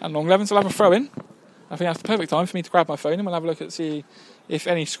 And Longlevens will have a throw-in. I think that's the perfect time for me to grab my phone and we'll have a look at see if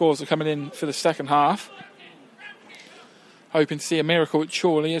any scores are coming in for the second half. Hoping to see a miracle at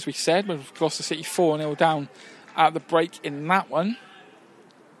Chorley, as we said, with Gloucester City 4-0 down at the break in that one.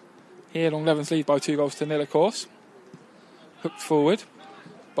 Here, Longlevens lead by 2-0, of course. Hooked forward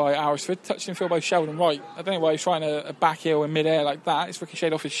by Alresford. Touched in field by Sheldon Wright. I don't know why he's trying a back heel in mid-air like that. It's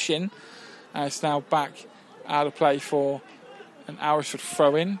ricocheted off his shin. And it's now back out of play for an Alresford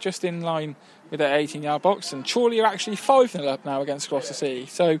throw-in, just in line with their 18-yard box. And Chorley are actually 5-0 up now against Gloucester City.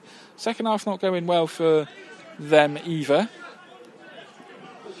 So, second half not going well for them either.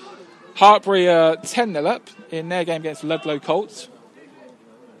 Hartbury are 10-0 up in their game against Ludlow Colts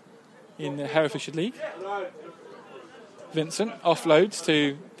in the Herefordshire League. Vincent offloads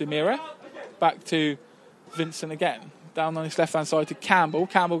to Demira. Back to Vincent again. down on his left-hand side to Campbell.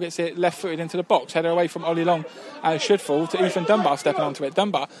 Campball gets it left-footed into the box, header away from Ollie Long, and it should fall to Ethan Dunbar stepping onto it.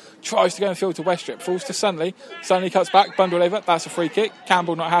 Dunbar tries to go and field to Westrip, falls to Sunley. Sunley cuts back, bundle over, that's a free kick.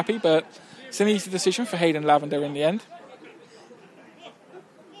 Campbell not happy, but it's an easy decision for Hayden Lavender in the end.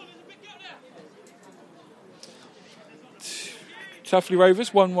 Tuffley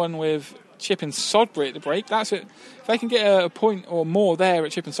Rovers 1-1 with Chipping Sodbury at the break. That's it. If they can get a point or more there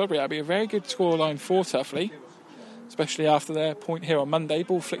at Chipping Sodbury, that'd be a very good scoreline for Tuffley, especially after their point here on Monday.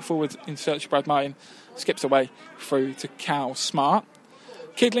 Ball flicked forward in search of Brad Martin, skips away through to Cal Smart.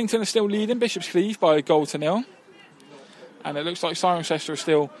 Kidlington is still leading Bishop's Cleeve by a goal to nil, and it looks like Cirencester is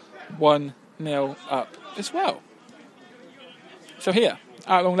still 1-0 up as well. So here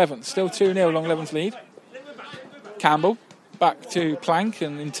at Longlevens, still 2-0 Longlevens lead. Campbell back to Plank,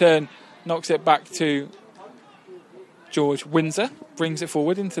 and in turn knocks it back to George Windsor. Brings it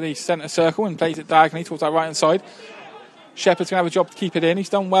forward into the centre circle and plays it diagonally towards our right hand side. Shepherd's going to have a job to keep it in. He's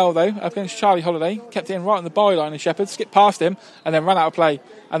done well though up against Charlie Holiday. Kept it in right on the byline, and Shepherd skipped past him and then ran out of play,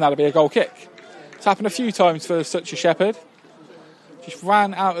 and that'll be a goal kick. It's happened a few times for such a Shepherd. Just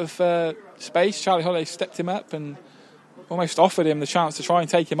ran out of space. Charlie Holiday stepped him up and almost offered him the chance to try and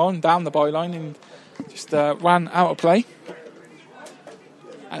take him on down the byline, and just ran out of play.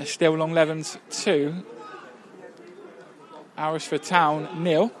 And it's still Longlevens 2, Alresford Town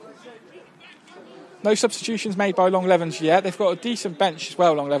 0. No substitutions made by Longlevens yet. They've got a decent bench as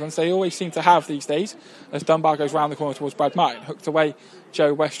well, Longlevens. They always seem to have these days, as Dunbar goes round the corner towards Brad Martin. Hooked away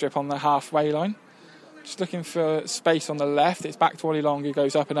Joe Westrip on the halfway line. Just looking for space on the left. It's back to Ollie Long, who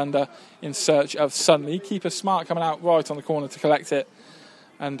goes up and under in search of Sunley. Keeper Smart coming out right on the corner to collect it.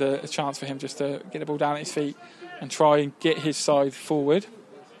 And a chance for him just to get the ball down at his feet and try and get his side forward.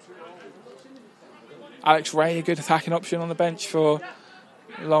 Alex Ray, a good attacking option on the bench for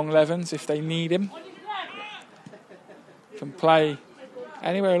Longlevens if they need him. Can play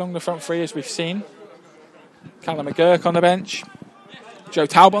anywhere along the front three, as we've seen. Callum McGurk on the bench. Joe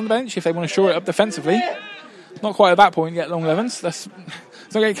Talbot on the bench if they want to shore it up defensively. Not quite at that point yet, Longlevens. Let's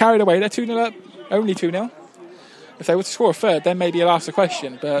not get carried away. They're 2-0 up, only 2-0. If they were to score a third, then maybe you'll ask the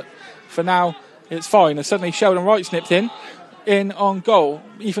question. But for now, it's fine. And suddenly Sheldon Wright snipped in on goal.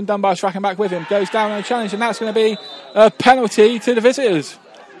 Ethan Dunbar tracking back with him, goes down on a challenge, and that's going to be a penalty to the visitors.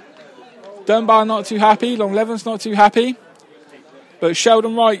 Dunbar not too happy, Longlevens not too happy, but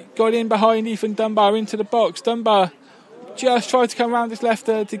Sheldon Wright got in behind Ethan Dunbar into the box. Dunbar just tried to come around his left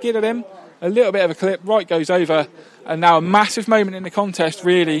to get at him. A little bit of a clip, Wright goes over, and now a massive moment in the contest,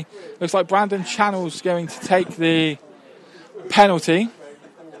 really. Looks like Brandon Channell's going to take the penalty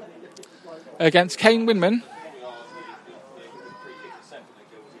against Kane Winman.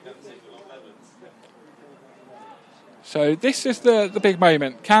 So this is the big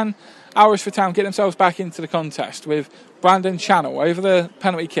moment. Can Alresford Town get themselves back into the contest with Brandon Channell over the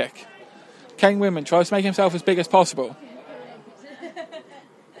penalty kick? Kane Winman tries to make himself as big as possible.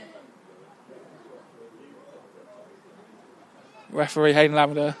 Referee Hayden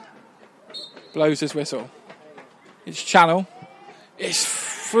Lavender blows his whistle. It's Channell. It's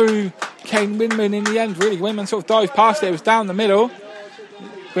through Kane Winman in the end, really. Winman sort of dives past it. It was down the middle.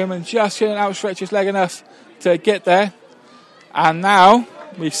 Winman just couldn't outstretch his leg enough to get there. And now,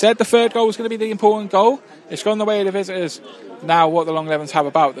 we've said the third goal was going to be the important goal. It's gone the way of the visitors. Now what the Longlevens have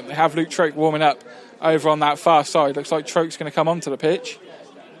about them. They have Luke Troke warming up over on that far side. Looks like Troke's going to come onto the pitch.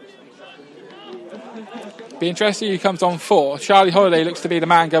 Be interesting who comes on for. Charlie Holiday looks to be the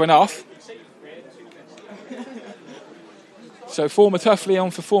man going off. So former Tuffley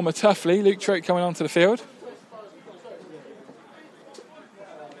on for former Tuffley. Luke Troke coming onto the field.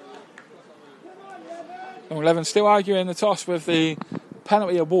 Longlevens still arguing the toss with the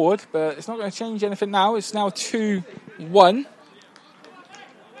penalty award, but it's not going to change anything now. It's now 2-1.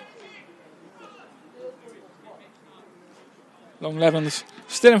 Longlevens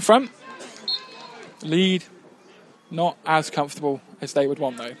still in front. Lead not as comfortable as they would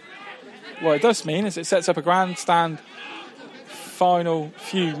want, though. What it does mean is it sets up a grandstand final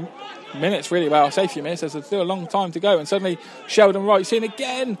few minutes, really. Well, I'll say few minutes, there's still a long time to go, and suddenly Sheldon Wright's in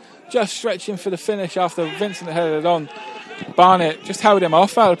again, just stretching for the finish after Vincent headed it on. Barnett just held him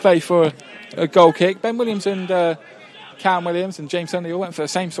off, out of play for a goal kick. Ben Williams and Cam Williams and James Sunday all went for the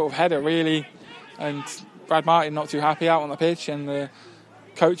same sort of header, really, and Brad Martin not too happy out on the pitch, and the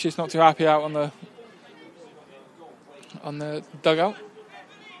coach is not too happy out on the dugout.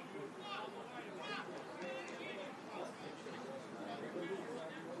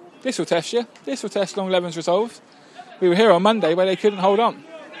 This will test you. This will test Longlevens' resolve. We were here on Monday where they couldn't hold on.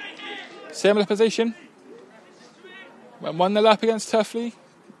 Similar position. Went 1-0 up against Tuffley.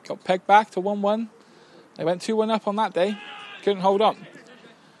 Got pegged back to 1-1. They went 2-1 up on that day, couldn't hold on.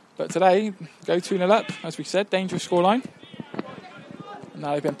 But today, go 2-0 up, as we said, dangerous scoreline. And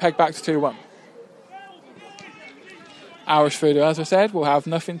now they've been pegged back to 2-1. Alresford, as I said, will have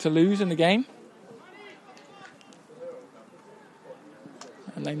nothing to lose in the game.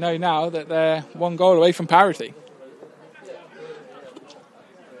 And they know now that they're 1 goal away from parity.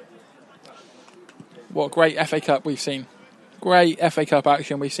 What a great FA Cup we've seen. Great FA Cup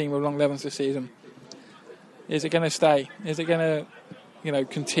action we've seen with Longlevens this season. Is it going to stay? Is it going to,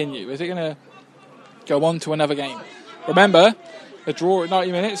 continue? Is it going to go on to another game? Remember, a draw at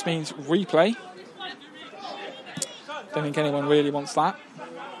 90 minutes means replay. Don't think anyone really wants that.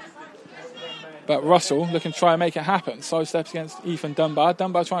 But Russell looking to try and make it happen. Side steps against Ethan Dunbar.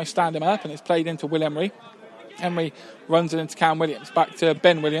 Dunbar trying to stand him up, and it's played into Will Emery. Emery runs it into Cam Williams. Back to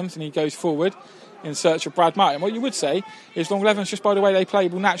Ben Williams, and he goes forward in search of Brad Martin. What you would say is Longlevens, just by the way they play,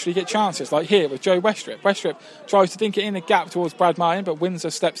 will naturally get chances, like here with Joe Westrip. Westrip tries to dink it in the gap towards Brad Martin, but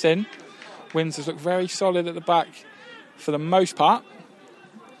Windsor steps in. Windsor's looked very solid at the back for the most part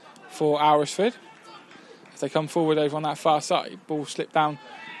for Alresford. As they come forward over on that far side, ball slipped down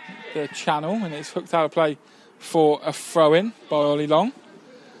the channel and it's hooked out of play for a throw-in by Ollie Long.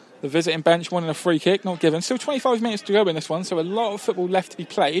 The visiting bench wanting a free kick, not given. Still 25 minutes to go in this one, so a lot of football left to be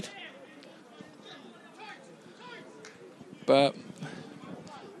played. But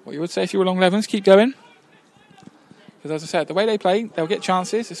what you would say if you were Longlevens, keep going. Because as I said, the way they play, they'll get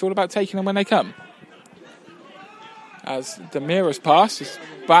chances. It's all about taking them when they come. As Demira's pass is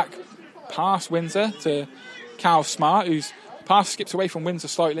back past Windsor to Cal Smart, whose pass skips away from Windsor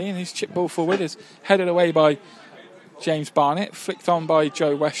slightly, and his chip ball forward is headed away by James Barnett, flicked on by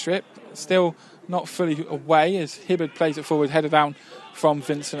Joe Westrip. Still not fully away as Hibbard plays it forward, headed down from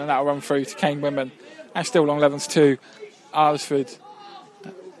Vincent, and that'll run through to Kane Winman. And still Longlevens 2, Alresford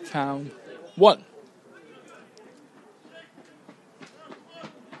Town 1.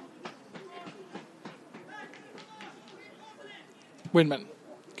 Winman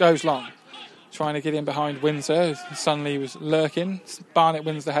goes long, trying to get in behind Windsor. Suddenly was lurking. Barnett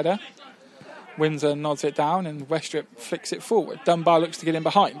wins the header. Windsor nods it down and Westrip flicks it forward. Dunbar looks to get in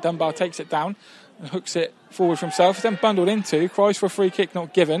behind. Dunbar takes it down and hooks it forward for himself. It's then bundled into. Cries for a free kick,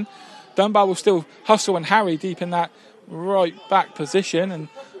 not given. Dunbar will still hustle and harry deep in that right back position, and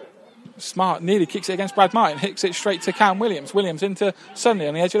Smart nearly kicks it against Brad Martin, hits it straight to Cam Williams. Williams into Sunley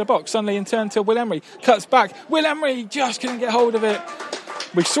on the edge of the box. Sunley in turn to Will Emery, cuts back. Will Emery just couldn't get hold of it.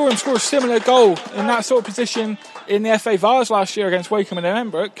 We saw him score a similar goal in that sort of position in the FA Vars last year against Wakeham and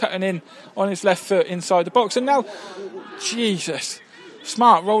Edinburgh, cutting in on his left foot inside the box. And now, Jesus,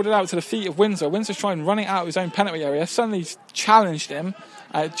 Smart rolled it out to the feet of Windsor. Windsor's trying to run it out of his own penalty area. Sunley's challenged him,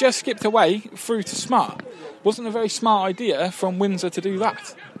 just skipped away through to Smart. Wasn't a very smart idea from Windsor to do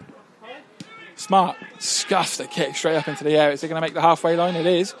that. Smart scuffs the kick straight up into the air. Is it going to make the halfway line? It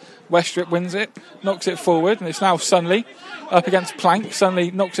is. Westrip wins it, knocks it forward, and it's now Sunley up against Plank. Sunley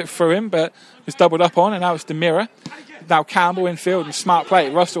knocks it through him, but it's doubled up on, and now it's Demira. Now Campbell in field, and smart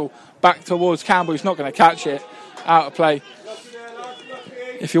play. Russell back towards Campbell, who's not going to catch it. Out of play.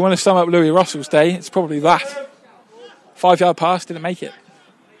 If you want to sum up Louis Russell's day, it's probably that. 5-yard pass, didn't make it.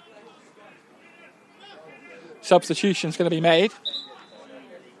 Substitution's going to be made.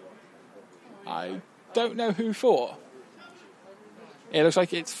 I don't know who for. It looks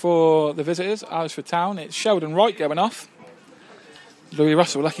like it's for the visitors, Alresford Town. It's Sheldon Wright going off. Louis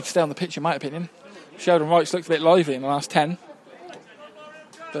Russell, lucky to stay on the pitch in my opinion. Sheldon Wright's looked a bit lively in the last 10.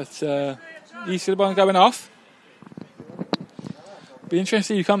 But he's the one going off. Be interesting to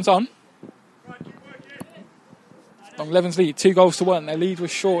see who comes on. Longlevens lead, 2-1. Their lead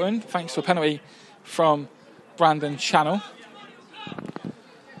was shortened thanks to a penalty from Brandon Channel.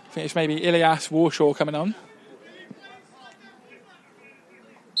 I think it's maybe Ilias Warshaw coming on.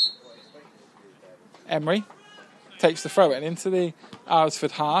 Emery takes the throw in into the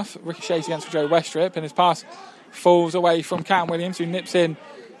Alresford half. Ricochets against Joe Westrip, and his pass falls away from Cam Williams, who nips in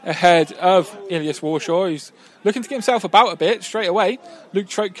ahead of Ilias Warshaw, who's looking to get himself about a bit straight away. Luke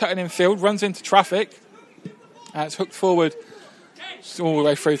Troke cutting in field, runs into traffic, and it's hooked forward all the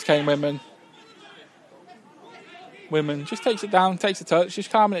way through to Kane Winman. Winman just takes it down, takes a touch, just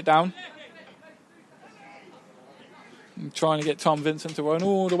calming it down. And trying to get Tom Vincent to run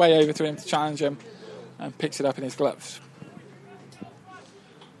all the way over to him to challenge him, and picks it up in his gloves.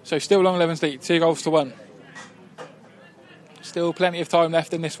 So still Longlevens lead, 2-1. Still plenty of time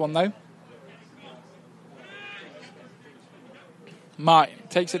left in this one though. Martin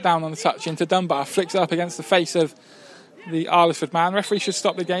takes it down on the touch into Dunbar, flicks it up against the face of the Alresford man. Referee should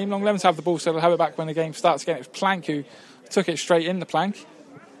stop the game. Longlevens have the ball, so they'll have it back when the game starts again. It was Plank who took it straight in the Plank.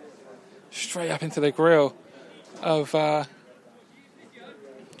 straight up into the grill of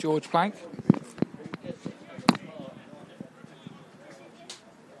George Plank.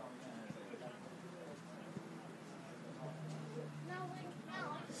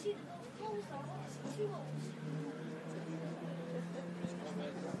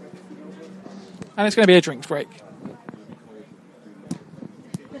 And it's going to be a drinks break.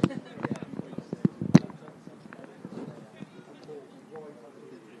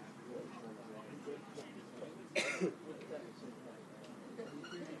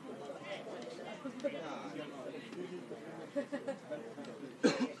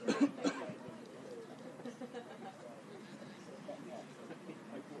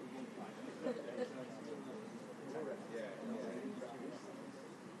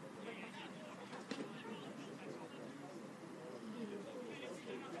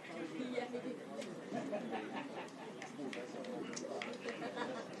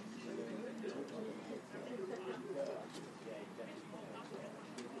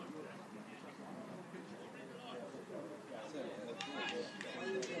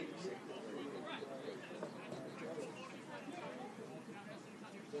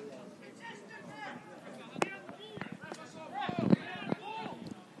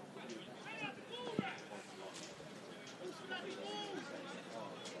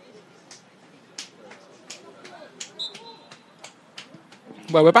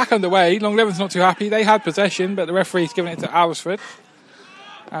 Well, we're back underway. Longlevens not too happy. They had possession, but the referee's given it to Alresford.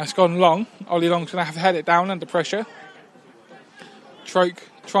 It's gone long. Ollie Long's going to have to head it down under pressure. Troke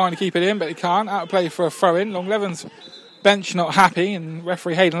trying to keep it in, but he can't. Out of play for a throw-in. Longlevens bench not happy, and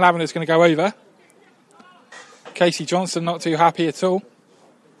referee Hayden Lavender's going to go over. Casey Johnson not too happy at all.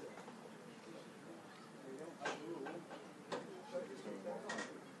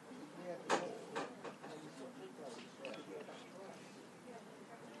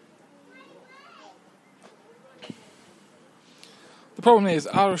 The problem is,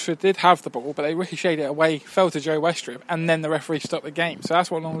 Alresford did have the ball, but they ricocheted it away, fell to Joe Westrip, and then the referee stopped the game. So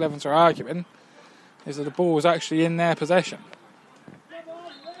that's what Longlevens are arguing, is that the ball was actually in their possession.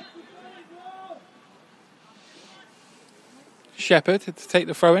 Shepherd to take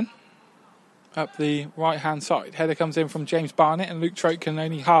the throw-in up the right-hand side. Header comes in from James Barnett, and Luke Troke can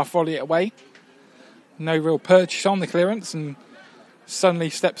only half volley it away. No real purchase on the clearance, and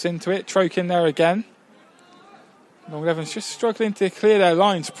suddenly steps into it. Troke in there again. Longlevens just struggling to clear their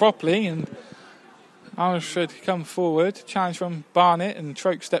lines properly, and Alresford come forward. Challenge from Barnett, and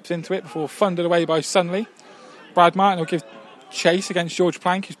Troke steps into it before funded away by Sunley. Brad Martin will give chase against George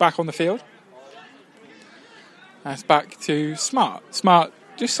Plank, who's back on the field. That's back to Smart. Smart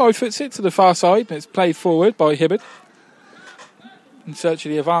just side foots it to the far side, and it's played forward by Hibbard in search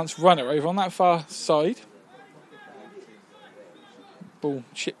of the advanced runner over on that far side. Ball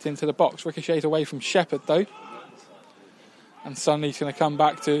chipped into the box, ricocheted away from Shepherd though. And Sunley's going to come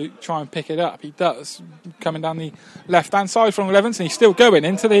back to try and pick it up. He does. Coming down the left-hand side from Longlevens, and he's still going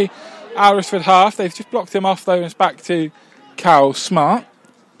into the Alresford half. They've just blocked him off, though, and it's back to Carol Smart.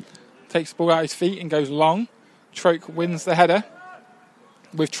 Takes the ball out of his feet and goes long. Troke wins the header.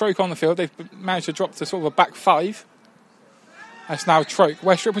 With Troke on the field, they've managed to drop to sort of a back five. That's now Troke.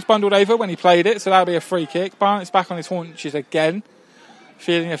 Westrip was bundled over when he played it, so that'll be a free kick. Barnett's back on his haunches again,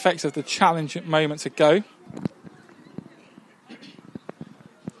 feeling the effects of the challenge moments ago.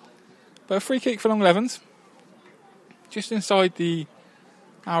 But a free kick for Longlevens, just inside the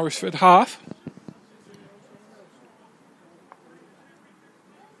Alresford half.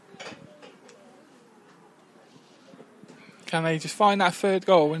 Can they just find that third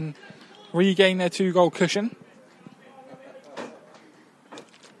goal and regain their 2-goal cushion?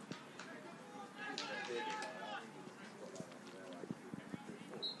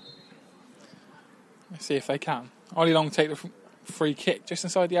 Let's see if they can. Ollie Long take the free kick just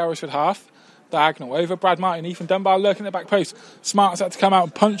inside the Alresford half. Diagonal over Brad Martin. Ethan Dunbar lurking at the back post. Smart's had to come out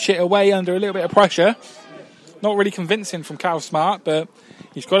and punch it away under a little bit of pressure. Not really convincing from Cal Smart, but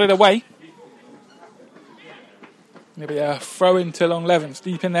he's got it away. Maybe a throw into Longlevens,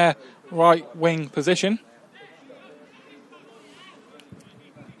 deep in their right wing position,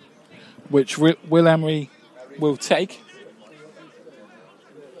 which Will Emery will take.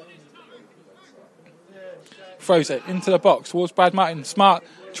 Throws it into the box towards Brad Martin. Smart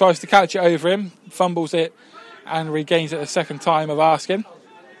tries to catch it over him, fumbles it, and regains it a second time of asking.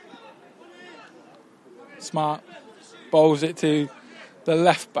 Smart bowls it to the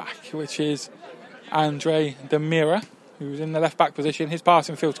left back, which is Andre Demira, who's in the left back position. His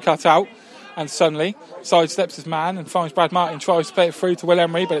passing field's cut out, and suddenly sidesteps his man and finds Brad Martin. Tries to play it through to Will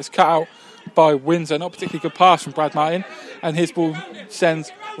Emery, but it's cut out by Windsor. Not particularly good pass from Brad Martin, and his ball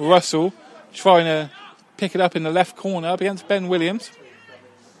sends Russell trying to pick it up in the left corner up against Ben Williams.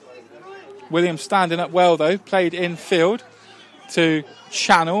 Williams standing up well though, played in field to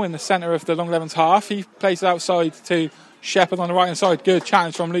Channel in the centre of the Longlevens half. He plays it outside to Shepherd on the right hand side. Good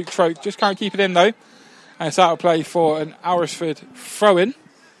challenge from Luke Troke. Just can't keep it in though. And it's out of play for an Alresford throw-in.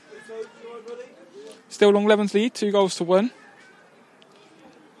 Still Longlevens lead, 2-1.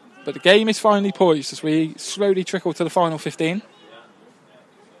 But the game is finally poised as we slowly trickle to the final 15.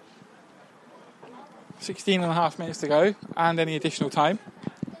 16 and a half minutes to go and any additional time.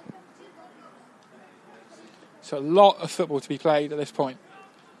 So a lot of football to be played at this point.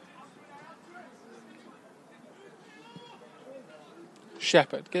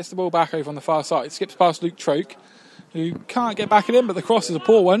 Shepherd gets the ball back over on the far side, skips past Luke Troke, who can't get back at him, but the cross is a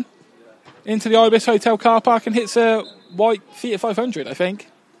poor one. Into the Ibis Hotel car park and hits a white Fiat 500, I think.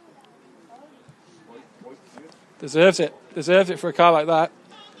 Deserves it for a car like that.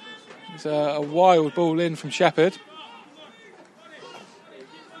 It's a wild ball in from Shepherd.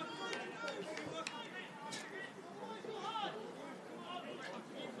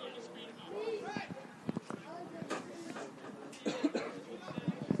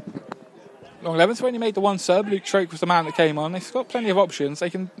 Longlevens only made the one sub. Luke Troke was the man that came on. They've got plenty of options. They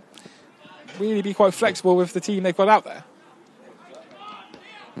can really be quite flexible with the team they've got out there.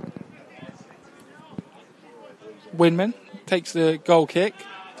 Winman takes the goal kick.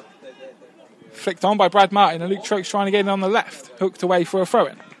 Flicked on by Brad Martin, and Luke Troke's trying to get in on the left. Hooked away for a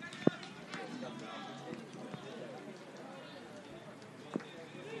throw-in.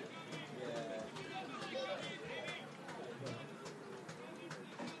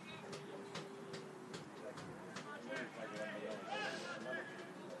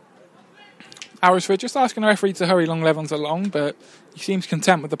 Alresford just asking the referee to hurry Longlevens along, but he seems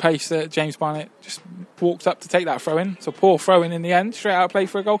content with the pace that James Barnett just walked up to take that throw-in. So poor throw-in in the end, straight out of play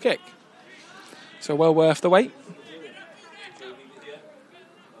for a goal kick. So well worth the wait.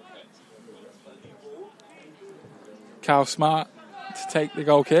 Cal Smart to take the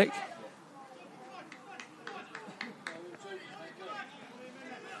goal kick.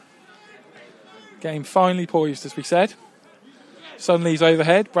 Game finally poised, as we said. Sunley's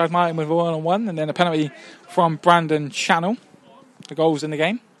overhead, Brad Martin with a 1-on-1, and then a penalty from Brandon Channel. The goals in the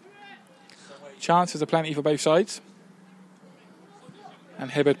game. Chances are plenty for both sides.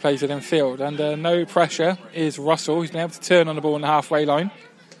 And Hibbard plays it in field. Under no pressure is Russell, who's been able to turn on the ball on the halfway line.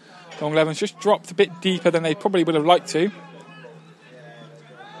 Longlevens just dropped a bit deeper than they probably would have liked to.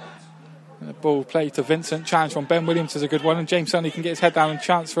 And the ball played to Vincent. Challenge from Ben Williams is a good one, and James Sunley can get his head down and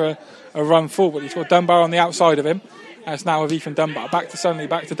chance for a run forward. He's got Dunbar on the outside of him. And it's now with Ethan Dunbar. Back to Sunley,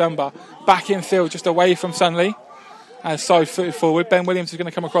 back to Dunbar. Back in field, just away from Sunley. And side footed forward. Ben Williams is going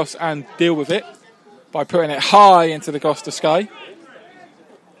to come across and deal with it by putting it high into the Gloucester sky.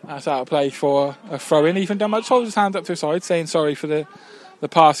 That's out of play for a throw-in. Ethan Dunbar just holds his hand up to his side, saying sorry for the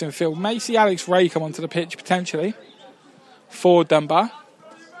pass in field. May see Alex Ray come onto the pitch potentially for Dunbar.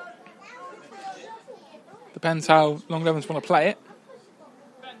 Depends how Longlevens want to play it.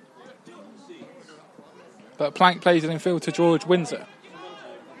 But Plank plays it in field to George Windsor.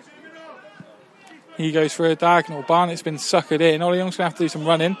 He goes for a diagonal. Barnett's been suckered in. Ollie Young's going to have to do some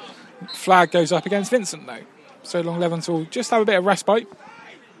running. Flag goes up against Vincent though. So Longlevens will just have a bit of respite.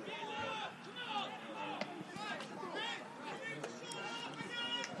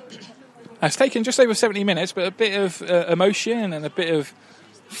 It's taken just over 70 minutes, but a bit of emotion and a bit of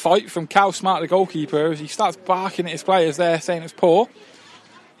fight from Cal Smart, the goalkeeper, as he starts barking at his players there, saying it's poor.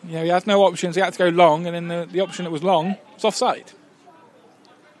 You know, he had no options. He had to go long, and then the option that was long was offside.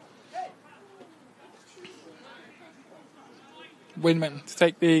 Winman to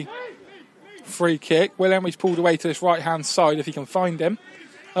take the free kick. Will Emery's pulled away to this right-hand side if he can find him.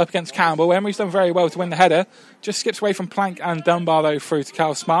 Up against Campbell. Emery's done very well to win the header. Just skips away from Plank and Dunbar, though, through to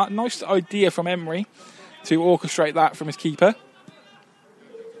Cal Smart. Nice idea from Emery to orchestrate that from his keeper.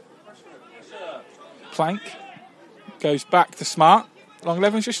 Plank goes back to Smart.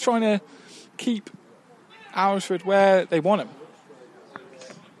 Longlevens just trying to keep Alresford where they want him.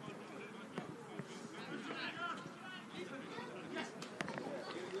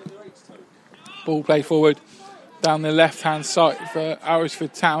 Ball play forward down the left-hand side for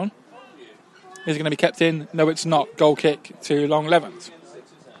Alresford Town. Is it going to be kept in? No, it's not. Goal kick to Longlevens.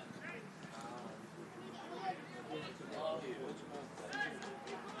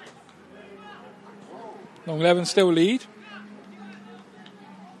 Longlevens still lead.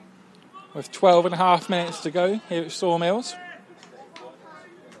 With 12 and a half minutes to go here at Sawmills.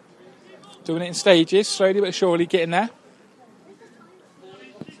 Doing it in stages, slowly but surely getting there.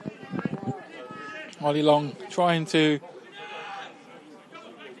 Ollie Long trying to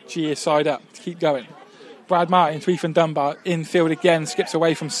G is side up to keep going. Brad Martin to Ethan Dunbar. Infield again, skips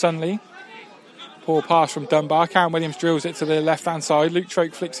away from Sunley. Poor pass from Dunbar. Karen Williams drills it to the left-hand side. Luke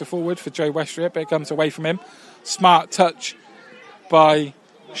Troke flicks it forward for Joe Westrip, but it comes away from him. Smart touch by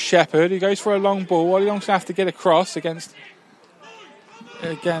Shepherd, who goes for a long ball. Wally Long's going to have to get across against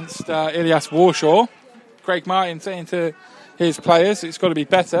Ilias Warshaw. Craig Martin saying to his players it's got to be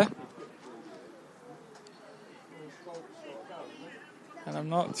better. And I'm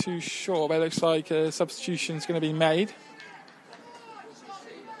not too sure, but it looks like a substitution's going to be made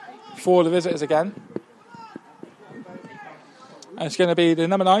for the visitors again. And it's going to be the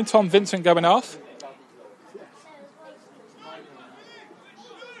number 9, Tom Vincent, going off.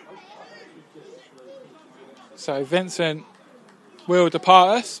 So Vincent will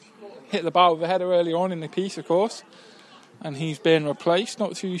depart us. Hit the bar with a header earlier on in the piece, of course. And he's been replaced.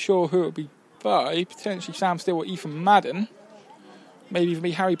 Not too sure who it will be by. Potentially Sam Steele or Ethan Madden. Maybe even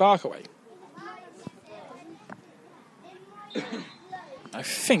be Harry Barkaway. I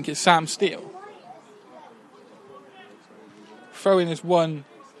think it's Sam Steele. Throw-in is won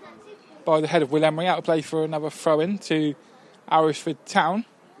by the head of Will Emery. Out of play for another throw-in to Alresford Town,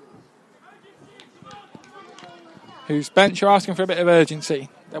 whose bench are asking for a bit of urgency.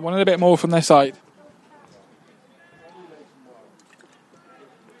 They wanted a bit more from their side.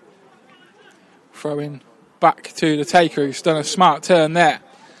 Throw-in back to the taker, who's done a smart turn there.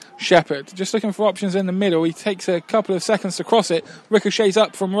 Shepherd just looking for options in the middle. He takes a couple of seconds to cross it. Ricochets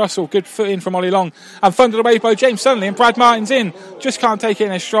up from Russell. Good foot in from Ollie Long. And funded away by James Sunley. And Brad Martin's in. Just can't take it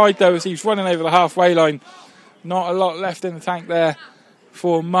in his stride, though, as he's running over the halfway line. Not a lot left in the tank there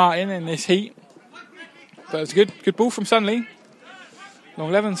for Martin in this heat. But it's a good ball from Sunley.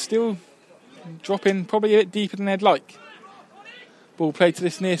 Longlevens still dropping probably a bit deeper than they'd like. Ball played to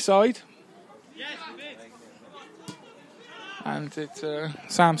this near side. And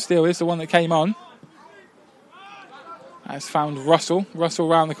Sam Steele is the one that came on. Has found Russell. Russell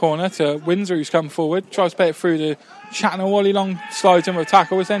round the corner to Windsor, who's come forward. Tries to play it through the channel. Wally Long slides in with a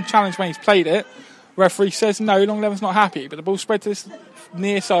tackle. Was then challenged when he's played it. Referee says no, Longleven's not happy. But the ball spread to this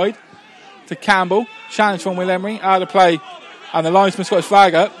near side to Campbell. Challenge from Will Emery. Out of play. And the linesman's got his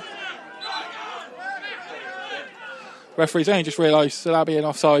flag up. Referee's only just realised that that'll be an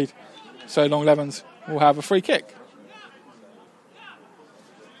offside. So Longlevens will have a free kick.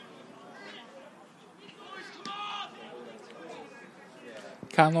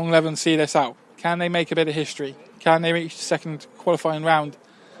 Can Longlevens see this out? Can they make a bit of history? Can they reach the second qualifying round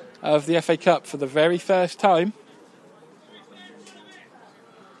of the FA Cup for the very first time?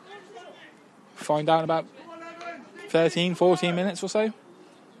 Find out in about 13, 14 minutes or so.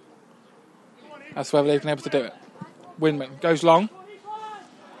 That's whether they've been able to do it. Windman goes long.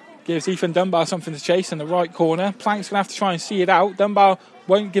 Gives Ethan Dunbar something to chase in the right corner. Plank's going to have to try and see it out. Dunbar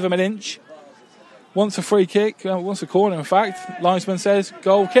won't give him an inch. Wants a free kick, wants a corner in fact. Linesman says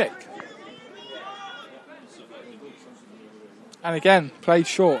goal kick. And again, played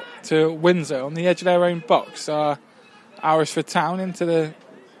short to Windsor on the edge of their own box. Alresford Town into the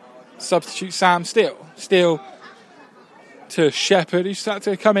substitute Sam Steele. Steele to Shepherd, who's had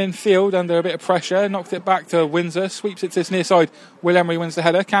to come in field under a bit of pressure. Knocked it back to Windsor, sweeps it to his near side. Will Emery wins the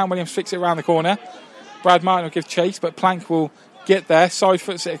header. Cam Williams flicks it around the corner. Brad Martin will give chase, but Plank will get there, side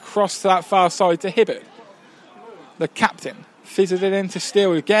foots it across to that far side to Hibbert. The captain fizzed it into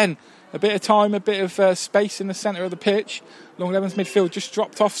Steele again. A bit of time, a bit of space in the centre of the pitch. Longlevens midfield just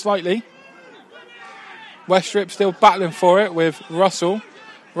dropped off slightly. Westrip still battling for it with Russell.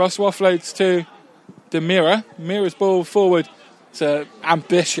 Russell offloads to Demira. Demira's ball forward. It's an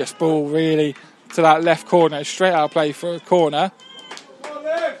ambitious ball, really, to that left corner. Straight out of play for a corner.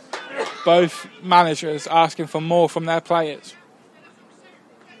 Both managers asking for more from their players.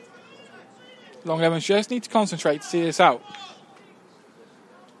 Longlevens just need to concentrate to see this out.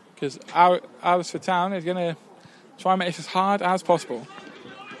 Because Alresford Town is going to try and make this as hard as possible.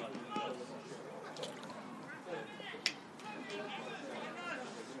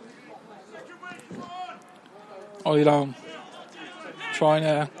 Ollie Long trying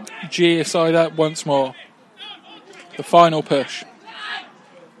to G his side up once more. The final push.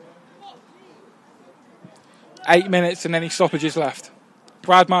 8 minutes and any stoppages left.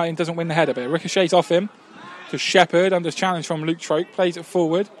 Brad Martin doesn't win the header, but ricochets off him to Shepherd under challenge from Luke Troke. Plays it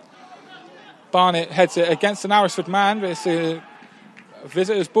forward. Barnett heads it against an Alresford man, but it's a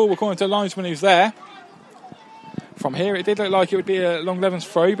visitor's ball according to the linesman who's there. From here it did look like it would be a Longlevens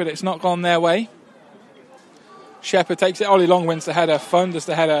throw, but it's not gone their way. Shepherd takes it. Ollie Long wins the header. Thunders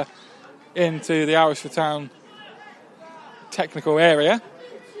the header into the Alresford Town technical area.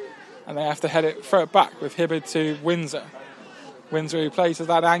 And they have to throw it back with Hibbard to Windsor. Windsor, who plays as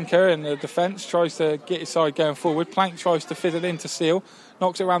that anchor in the defence, tries to get his side going forward. Plank tries to fit it into Steele,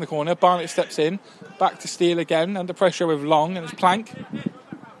 knocks it around the corner. Barnett steps in, back to Steele again, under pressure with Long, and it's Plank.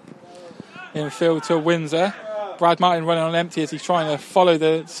 Infield to Windsor. Brad Martin running on empty as he's trying to follow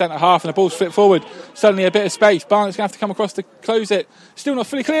the centre half, and the ball's flipped forward. Suddenly a bit of space. Barnett's going to have to come across to close it. Still not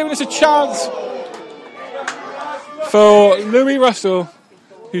fully clear, and it's a chance for Louis Russell,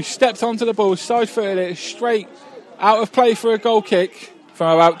 who stepped onto the ball, side-footed it straight out of play for a goal kick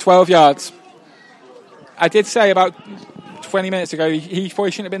from about 12 yards. I did say about 20 minutes ago he probably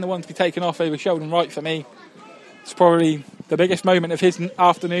shouldn't have been the one to be taken off over Sheldon Wright for me. It's probably the biggest moment of his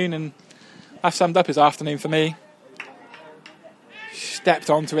afternoon, and that summed up his afternoon for me. Stepped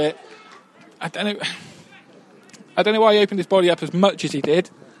onto it. I don't know why he opened his body up as much as he did,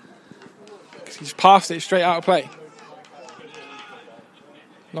 because he's passed it straight out of play.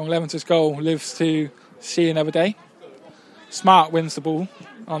 Longlevens' goal lives to see another day. Smart wins the ball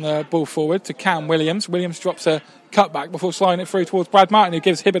on the ball forward to Cam Williams. Williams drops a cutback before sliding it through towards Brad Martin, who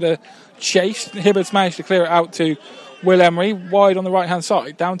gives Hibbard a chase. Hibbard's managed to clear it out to Will Emery, wide on the right-hand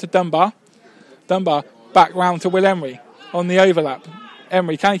side, down to Dunbar. Dunbar back round to Will Emery on the overlap.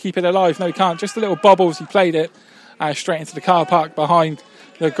 Emery, can he keep it alive? No, he can't. Just a little bobbles, he played it straight into the car park behind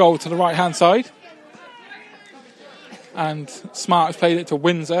the goal to the right-hand side. And Smart has played it to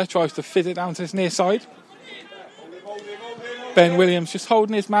Windsor, tries to fit it down to his near side. Ben Williams just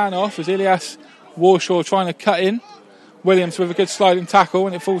holding his man off as Ilias Warshaw trying to cut in. Williams with a good sliding tackle,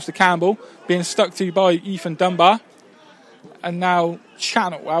 and it falls to Campbell, being stuck to by Ethan Dunbar. And now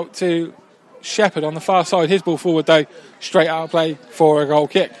Channel out to Shepherd on the far side. His ball forward, though, straight out of play for a goal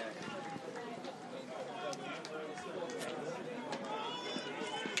kick.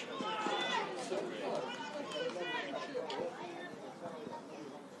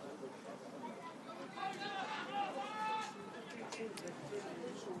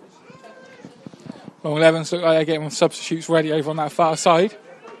 Longlevens look like they're getting substitutes ready over on that far side.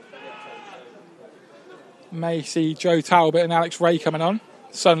 May see Joe Talbot and Alex Ray coming on.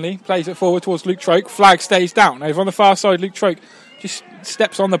 Suddenly plays it forward towards Luke Troke. Flag stays down. Over on the far side, Luke Troke just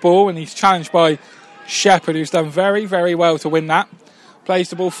steps on the ball, and he's challenged by Shepherd, who's done very, very well to win that. Plays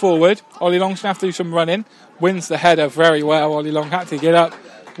the ball forward. Ollie Long's going to have to do some running. Wins the header very well. Ollie Long had to get up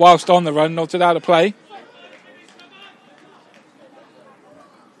whilst on the run, nods it out of play.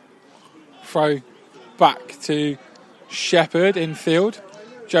 Throw back to Shepherd infield.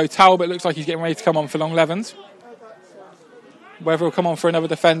 Joe Talbot looks like he's getting ready to come on for Longlevens. Whether he'll come on for another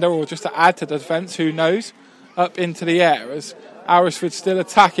defender or just to add to the defence, who knows. Up into the air as Alresford still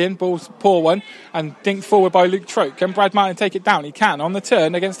attacking. Ball's a poor one and dinked forward by Luke Troke. Can Brad Martin take it down? He can on the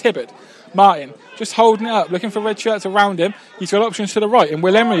turn against Hibbard. Martin just holding it up, looking for red shirts around him. He's got options to the right, and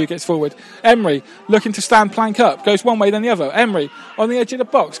Will Emery who gets forward. Emery looking to stand Plank up, goes one way then the other. Emery on the edge of the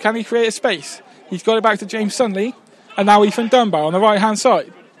box. Can he create a space? He's got it back to James Sunley, and now Ethan Dunbar on the right hand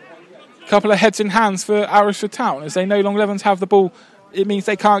side. Couple of heads in hands for Alresford Town as they know Longlevens have the ball. It means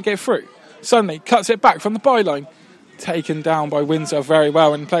they can't get through. Sunley cuts it back from the byline, taken down by Windsor very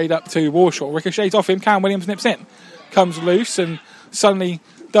well and played up to Warshaw. Ricochets off him. Cam Williams nips in, comes loose, and Sunley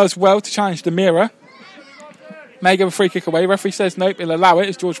does well to challenge the mirror. May give a free kick away. Referee says nope, he'll allow it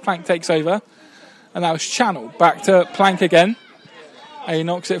as George Plank takes over. And now it's Channel back to Plank again. And he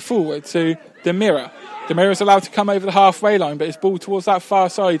knocks it forward to the mirror. The mirror's allowed to come over the halfway line, but his ball towards that far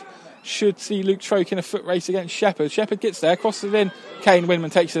side should see Luke Troke in a foot race against Shepherd. Shepherd gets there, crosses it in. Kane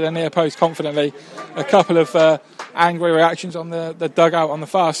Winman takes it in near post confidently. A couple of angry reactions on the dugout on the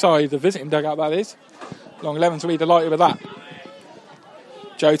far side, the visiting dugout that is. Longlevens will be delighted with that.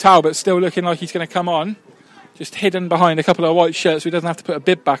 Joe Talbot still looking like he's going to come on. Just hidden behind a couple of white shirts so he doesn't have to put a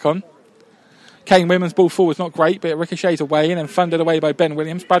bib back on. Kane Winman's ball forward's not great, but it ricochets away and then funded away by Ben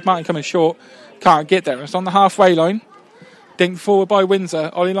Williams. Brad Martin coming short, can't get there. It's on the halfway line. Dinked forward by Windsor.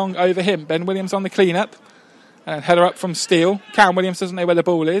 Ollie Long over him. Ben Williams on the clean-up. And header up from Steele. Cam Williams doesn't know where the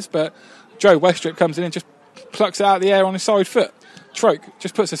ball is, but Joe Westrip comes in and just plucks it out of the air on his side foot. Troke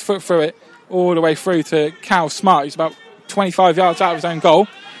just puts his foot through it all the way through to Cal Smart, who's about 25 yards out of his own goal,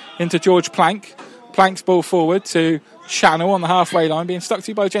 into George Plank. Plank's ball forward to Channel on the halfway line, being stuck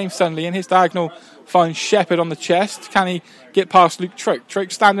to by James Sunley, and his diagonal finds Shepherd on the chest. Can he get past Luke Troke? Troke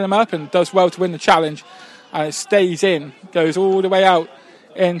standing him up and does well to win the challenge, and it stays in, goes all the way out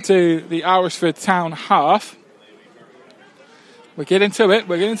into the Alresford Town half. We're getting to it.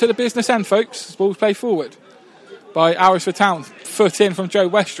 We're getting to the business end, folks. This ball's played forward by Alresford Town. Foot in from Joe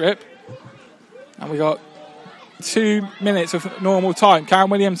Westrip. And we got 2 minutes of normal time. Cam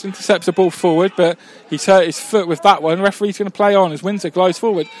Williams intercepts the ball forward, but he's hurt his foot with that one. Referee's going to play on as Windsor glides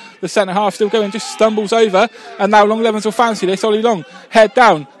forward. The centre half still going, just stumbles over, and now Longlevens will fancy this. Ollie Long, head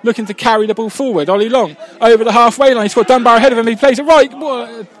down, looking to carry the ball forward. Ollie Long over the halfway line. He's got Dunbar ahead of him. He plays it right.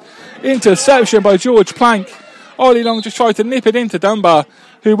 What? Interception by George Plank. Ollie Long just tried to nip it into Dunbar,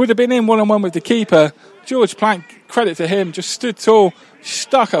 who would have been in one-on-one with the keeper. George Plank, credit to him, just stood tall,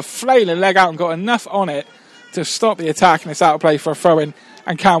 stuck a flailing leg out and got enough on it to stop the attack, and it's out of play for a throw-in,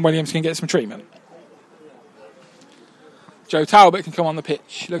 and Cam Williams can get some treatment. Joe Talbot can come on the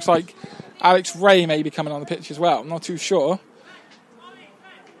pitch. Looks like Alex Ray may be coming on the pitch as well. I'm not too sure.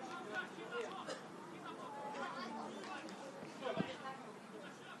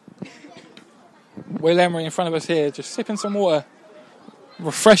 Will Emery in front of us here, just sipping some water,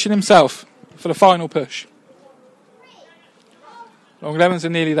 refreshing himself for the final push. Longlevens are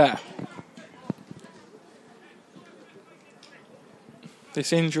nearly there.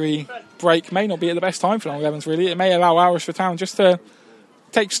 This injury break may not be at the best time for Longlevens, really. It may allow Alresford Town just to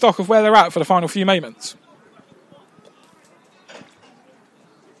take stock of where they're at for the final few moments.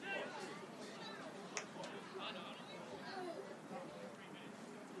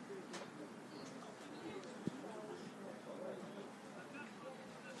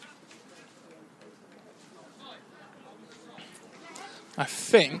 I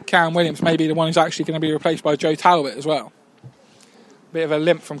think Cam Williams may be the one who's actually going to be replaced by Joe Talbot as well. Bit of a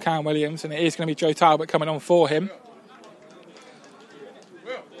limp from Cam Williams, and it is going to be Joe Talbot coming on for him.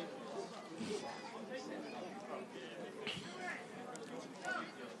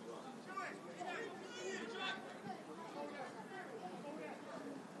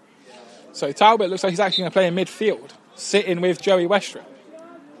 So Talbot looks like he's actually going to play in midfield, sitting with Joey Westrup.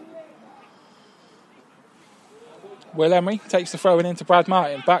 Will Emery takes the throw-in into Brad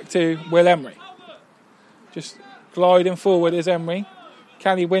Martin. Back to Will Emery. Just gliding forward is Emery.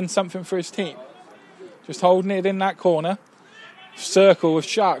 Can he win something for his team? Just holding it in that corner. Circle with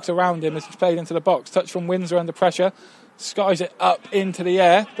Sharks around him as he's played into the box. Touch from Windsor under pressure. Skies it up into the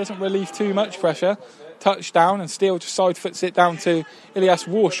air. Doesn't relieve too much pressure. Touchdown, and Steele just side foots it down to Ilias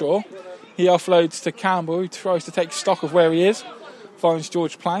Warshaw. He offloads to Campbell, who tries to take stock of where he is. Finds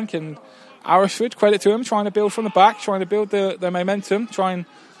George Plank, and Alresford, credit to him, trying to build from the back, trying to build the momentum, try and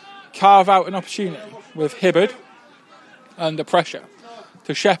carve out an opportunity with Hibbard under pressure.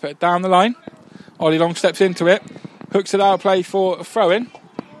 To Shepherd down the line. Ollie Long steps into it, hooks it out of play for a throw-in.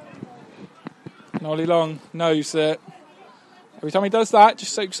 And Ollie Long knows that every time he does that,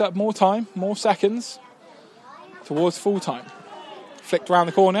 just soaks up more time, more seconds towards full time. Flicked around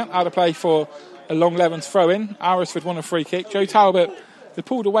the corner, out of play for a Longlevens throw-in. Alresford won a free kick. Joe Talbot had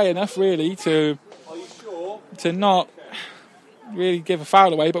pulled away enough really to not really give a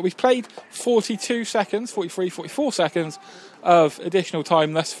foul away, but we've played 42 seconds, 43, 44 seconds of additional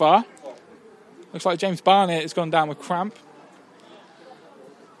time thus far. Looks like James Barnett has gone down with cramp.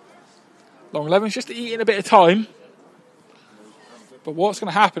 Longlevens just eating a bit of time, but what's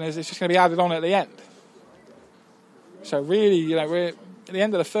going to happen is it's just going to be added on at the end. So really, we're at the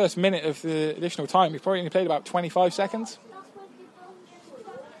end of the first minute of the additional time. We've probably only played about 25 seconds.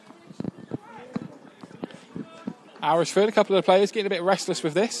 Alresford, a couple of the players getting a bit restless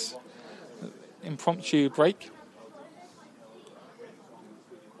with this impromptu break.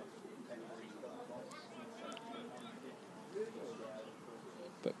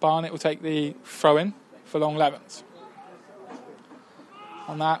 But Barnett will take the throw-in for Longlevens.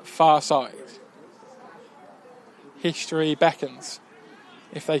 On that far side. History beckons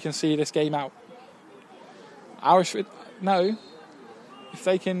if they can see this game out. Alresford, no. If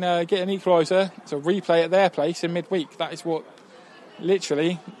they can get an equaliser, it's a replay at their place in midweek. That is what,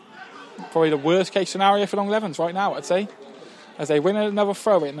 literally, probably the worst case scenario for Longlevens right now, I'd say. As they win another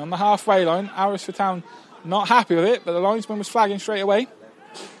throw-in on the halfway line. Alresford Town not happy with it, but the linesman was flagging straight away.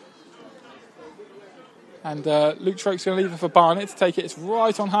 And Luke Troke's going to leave it for Barnett to take it. It's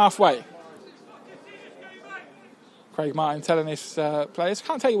right on halfway. Craig Martin telling his players.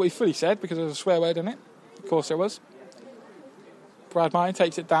 Can't tell you what he fully said because there was a swear word in it. Of course there was. Brad Martin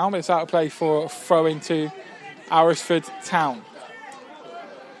takes it down, but it's out of play for a throw into Alresford Town.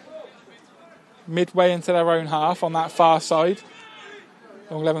 Midway into their own half on that far side.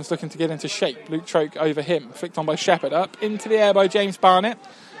 Longlevens looking to get into shape. Luke Troke over him. Flicked on by Shepherd. Up into the air by James Barnett.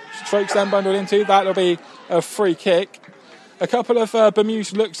 Troke's then bundled into. That'll be a free kick. A couple of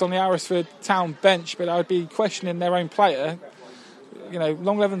bemused looks on the Alresford Town bench, but I would be questioning their own player.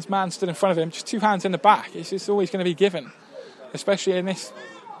 Longlevens' man stood in front of him, just 2 hands in the back. It's just always going to be given, especially in this,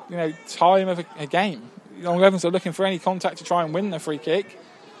 time of a game. Longlevens are looking for any contact to try and win the free kick.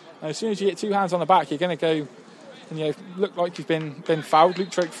 And as soon as you get 2 hands on the back, you're going to go and looked like he's been fouled.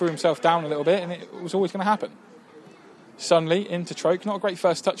 Luke Troke threw himself down a little bit, and it was always going to happen. Sunley into Troke, not a great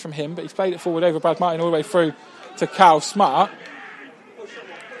first touch from him, but he's played it forward over Brad Martin all the way through to Cal Smart,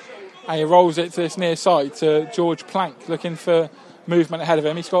 and he rolls it to this near side to George Plank, looking for movement ahead of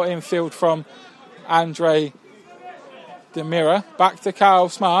him. He's got infield from Andre Demira, back to Cal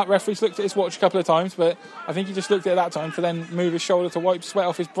Smart. Referee's looked at his watch a couple of times, but I think he just looked at it that time to then move his shoulder to wipe sweat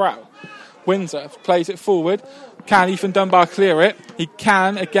off his brow. Windsor plays it forward. Can Ethan Dunbar clear it? He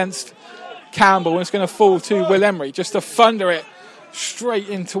can against Campbell, and it's going to fall to Will Emery just to thunder it straight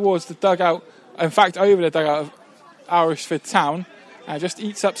in towards the dugout, in fact over the dugout of Alresford Town, and just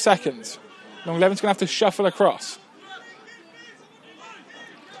eats up seconds. Longlevens going to have to shuffle across.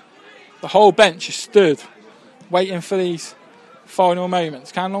 The whole bench is stood waiting for these final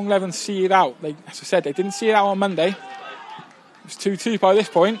moments. Can Longlevens see it out? As I said, they didn't see it out on Monday. It was 2-2 by this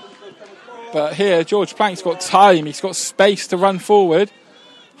point. But here, George Plank's got time. He's got space to run forward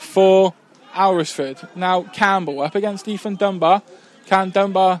for Alresford. Now Campbell up against Ethan Dunbar. Can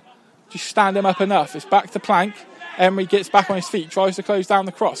Dunbar just stand him up enough? It's back to Plank. Emery gets back on his feet, tries to close down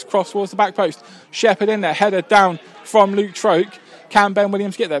the cross. Cross towards the back post. Shepherd in there, headed down from Luke Troke. Can Ben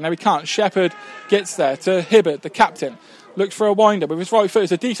Williams get there? No, he can't. Shepherd gets there to Hibbert, the captain. Looks for a winder with his right foot.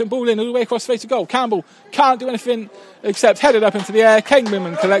 It's a decent ball in all the way across the face of goal. Campbell can't do anything except head it up into the air. Kane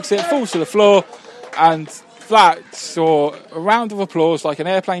Wimman collects it, falls to the floor, and that saw a round of applause like an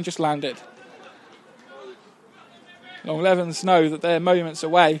airplane just landed. Longlevens know that they're moments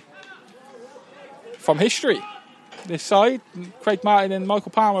away from history. This side, Craig Martin and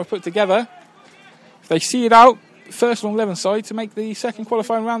Michael Palmer have put together. If they see it out, first Longlevens side to make the second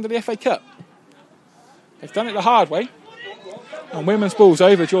qualifying round of the FA Cup. They've done it the hard way. And Wimman's ball's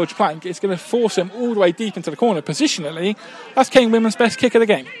over George Plank. It's going to force him all the way deep into the corner. Positionally, that's Kane Wimman's best kick of the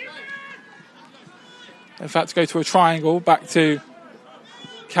game. In fact, to go to a triangle, back to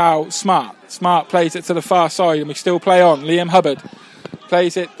Cal Smart. Smart plays it to the far side, and we still play on. Liam Hubbard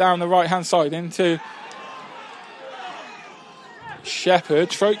plays it down the right-hand side into Shepherd.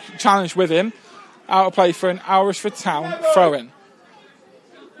 Troke challenged with him. Out of play for an Alresford Town throw-in.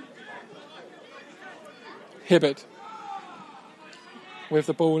 Hibbard with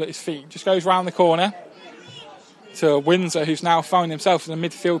the ball at his feet. Just goes round the corner to Windsor, who's now found himself in a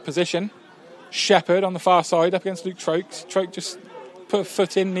midfield position. Shepherd on the far side up against Luke Troke. Troke just put a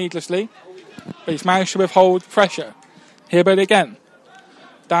foot in needlessly, but he's managed to withhold pressure. Hibbard again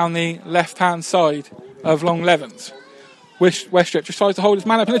down the left-hand side of Longlevens. Westrip just tries to hold his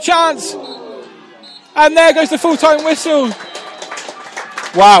man up, and a chance! And there goes the full-time whistle.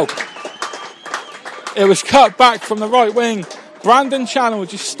 Wow. It was cut back from the right wing. Brandon Channel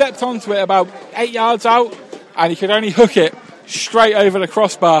just stepped onto it about 8 yards out, and he could only hook it straight over the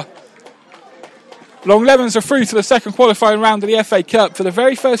crossbar. Longlevens are through to the second qualifying round of the FA Cup for the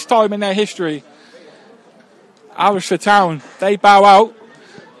very first time in their history. Alresford Town, they bow out.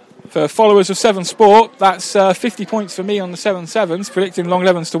 For followers of 7 Sport, that's 50 points for me on the 7-7s, predicting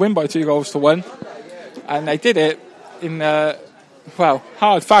Longlevens to win by 2-1. And they did it in,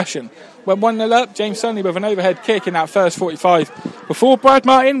 hard fashion. Went 1-0 up, James Sunley with an overhead kick in that first 45. Before Brad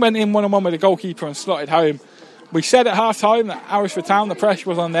Martin went in one-on-one with the goalkeeper and slotted home. We said at half-time that Alresford Town, the pressure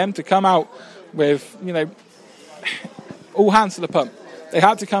was on them to come out with, all hands to the pump. They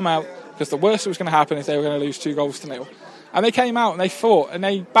had to come out because the worst that was going to happen is they were going to lose 2-0. And they came out and they fought and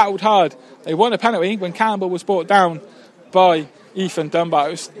they battled hard. They won a penalty when Campbell was brought down by Ethan Dunbar.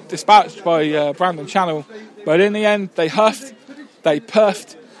 It was dispatched by Brandon Channel. But in the end, they huffed, they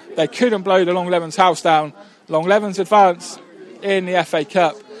puffed, they couldn't blow the Longlevens house down. Longlevens advance in the FA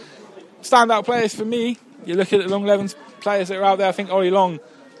Cup. Standout players for me, you look at the Longlevens players that are out there, I think Ollie Long,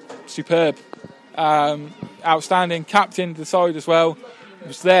 superb. Outstanding, captain the side as well.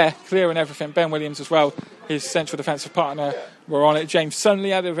 Was there, clearing everything. Ben Williams as well, his central defensive partner, were on it. James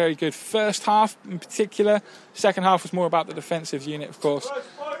Sunley had a very good first half in particular. Second half was more about the defensive unit, of course.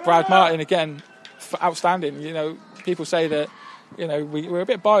 Brad Martin, again, outstanding. People say that, we're a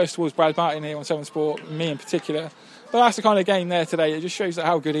bit biased towards Brad Martin here on 7 Sport, me in particular. But that's the kind of game there today. It just shows that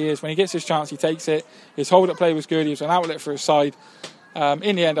how good he is. When he gets his chance, he takes it. His hold-up play was good. He was an outlet for his side.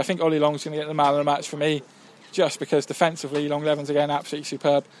 In the end, I think Ollie Long's going to get the man of the match for me, just because defensively, Longlevens again, absolutely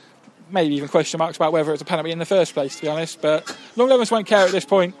superb. Maybe even question marks about whether it's a penalty in the first place, to be honest. But Longlevens won't care at this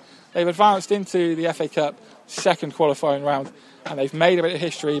point. They've advanced into the FA Cup second qualifying round, and they've made a bit of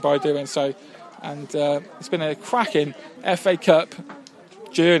history by doing so. And it's been a cracking FA Cup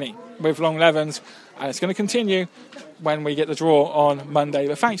journey with Longlevens, and it's going to continue when we get the draw on Monday.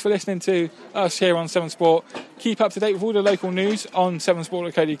 But thanks for listening to us here on 7 Sport. Keep up to date with all the local news on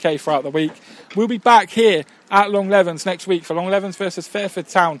 7sport.co.uk throughout the week. We'll be back here at Longlevens next week for Longlevens versus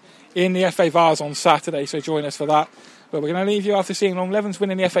Alresford Town in the FA Vars on Saturday, so join us for that. But we're going to leave you after seeing Longlevens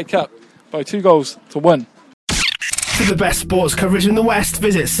winning the FA Cup by 2-1. For the best sports coverage in the West,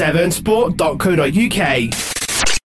 visit 7sport.co.uk.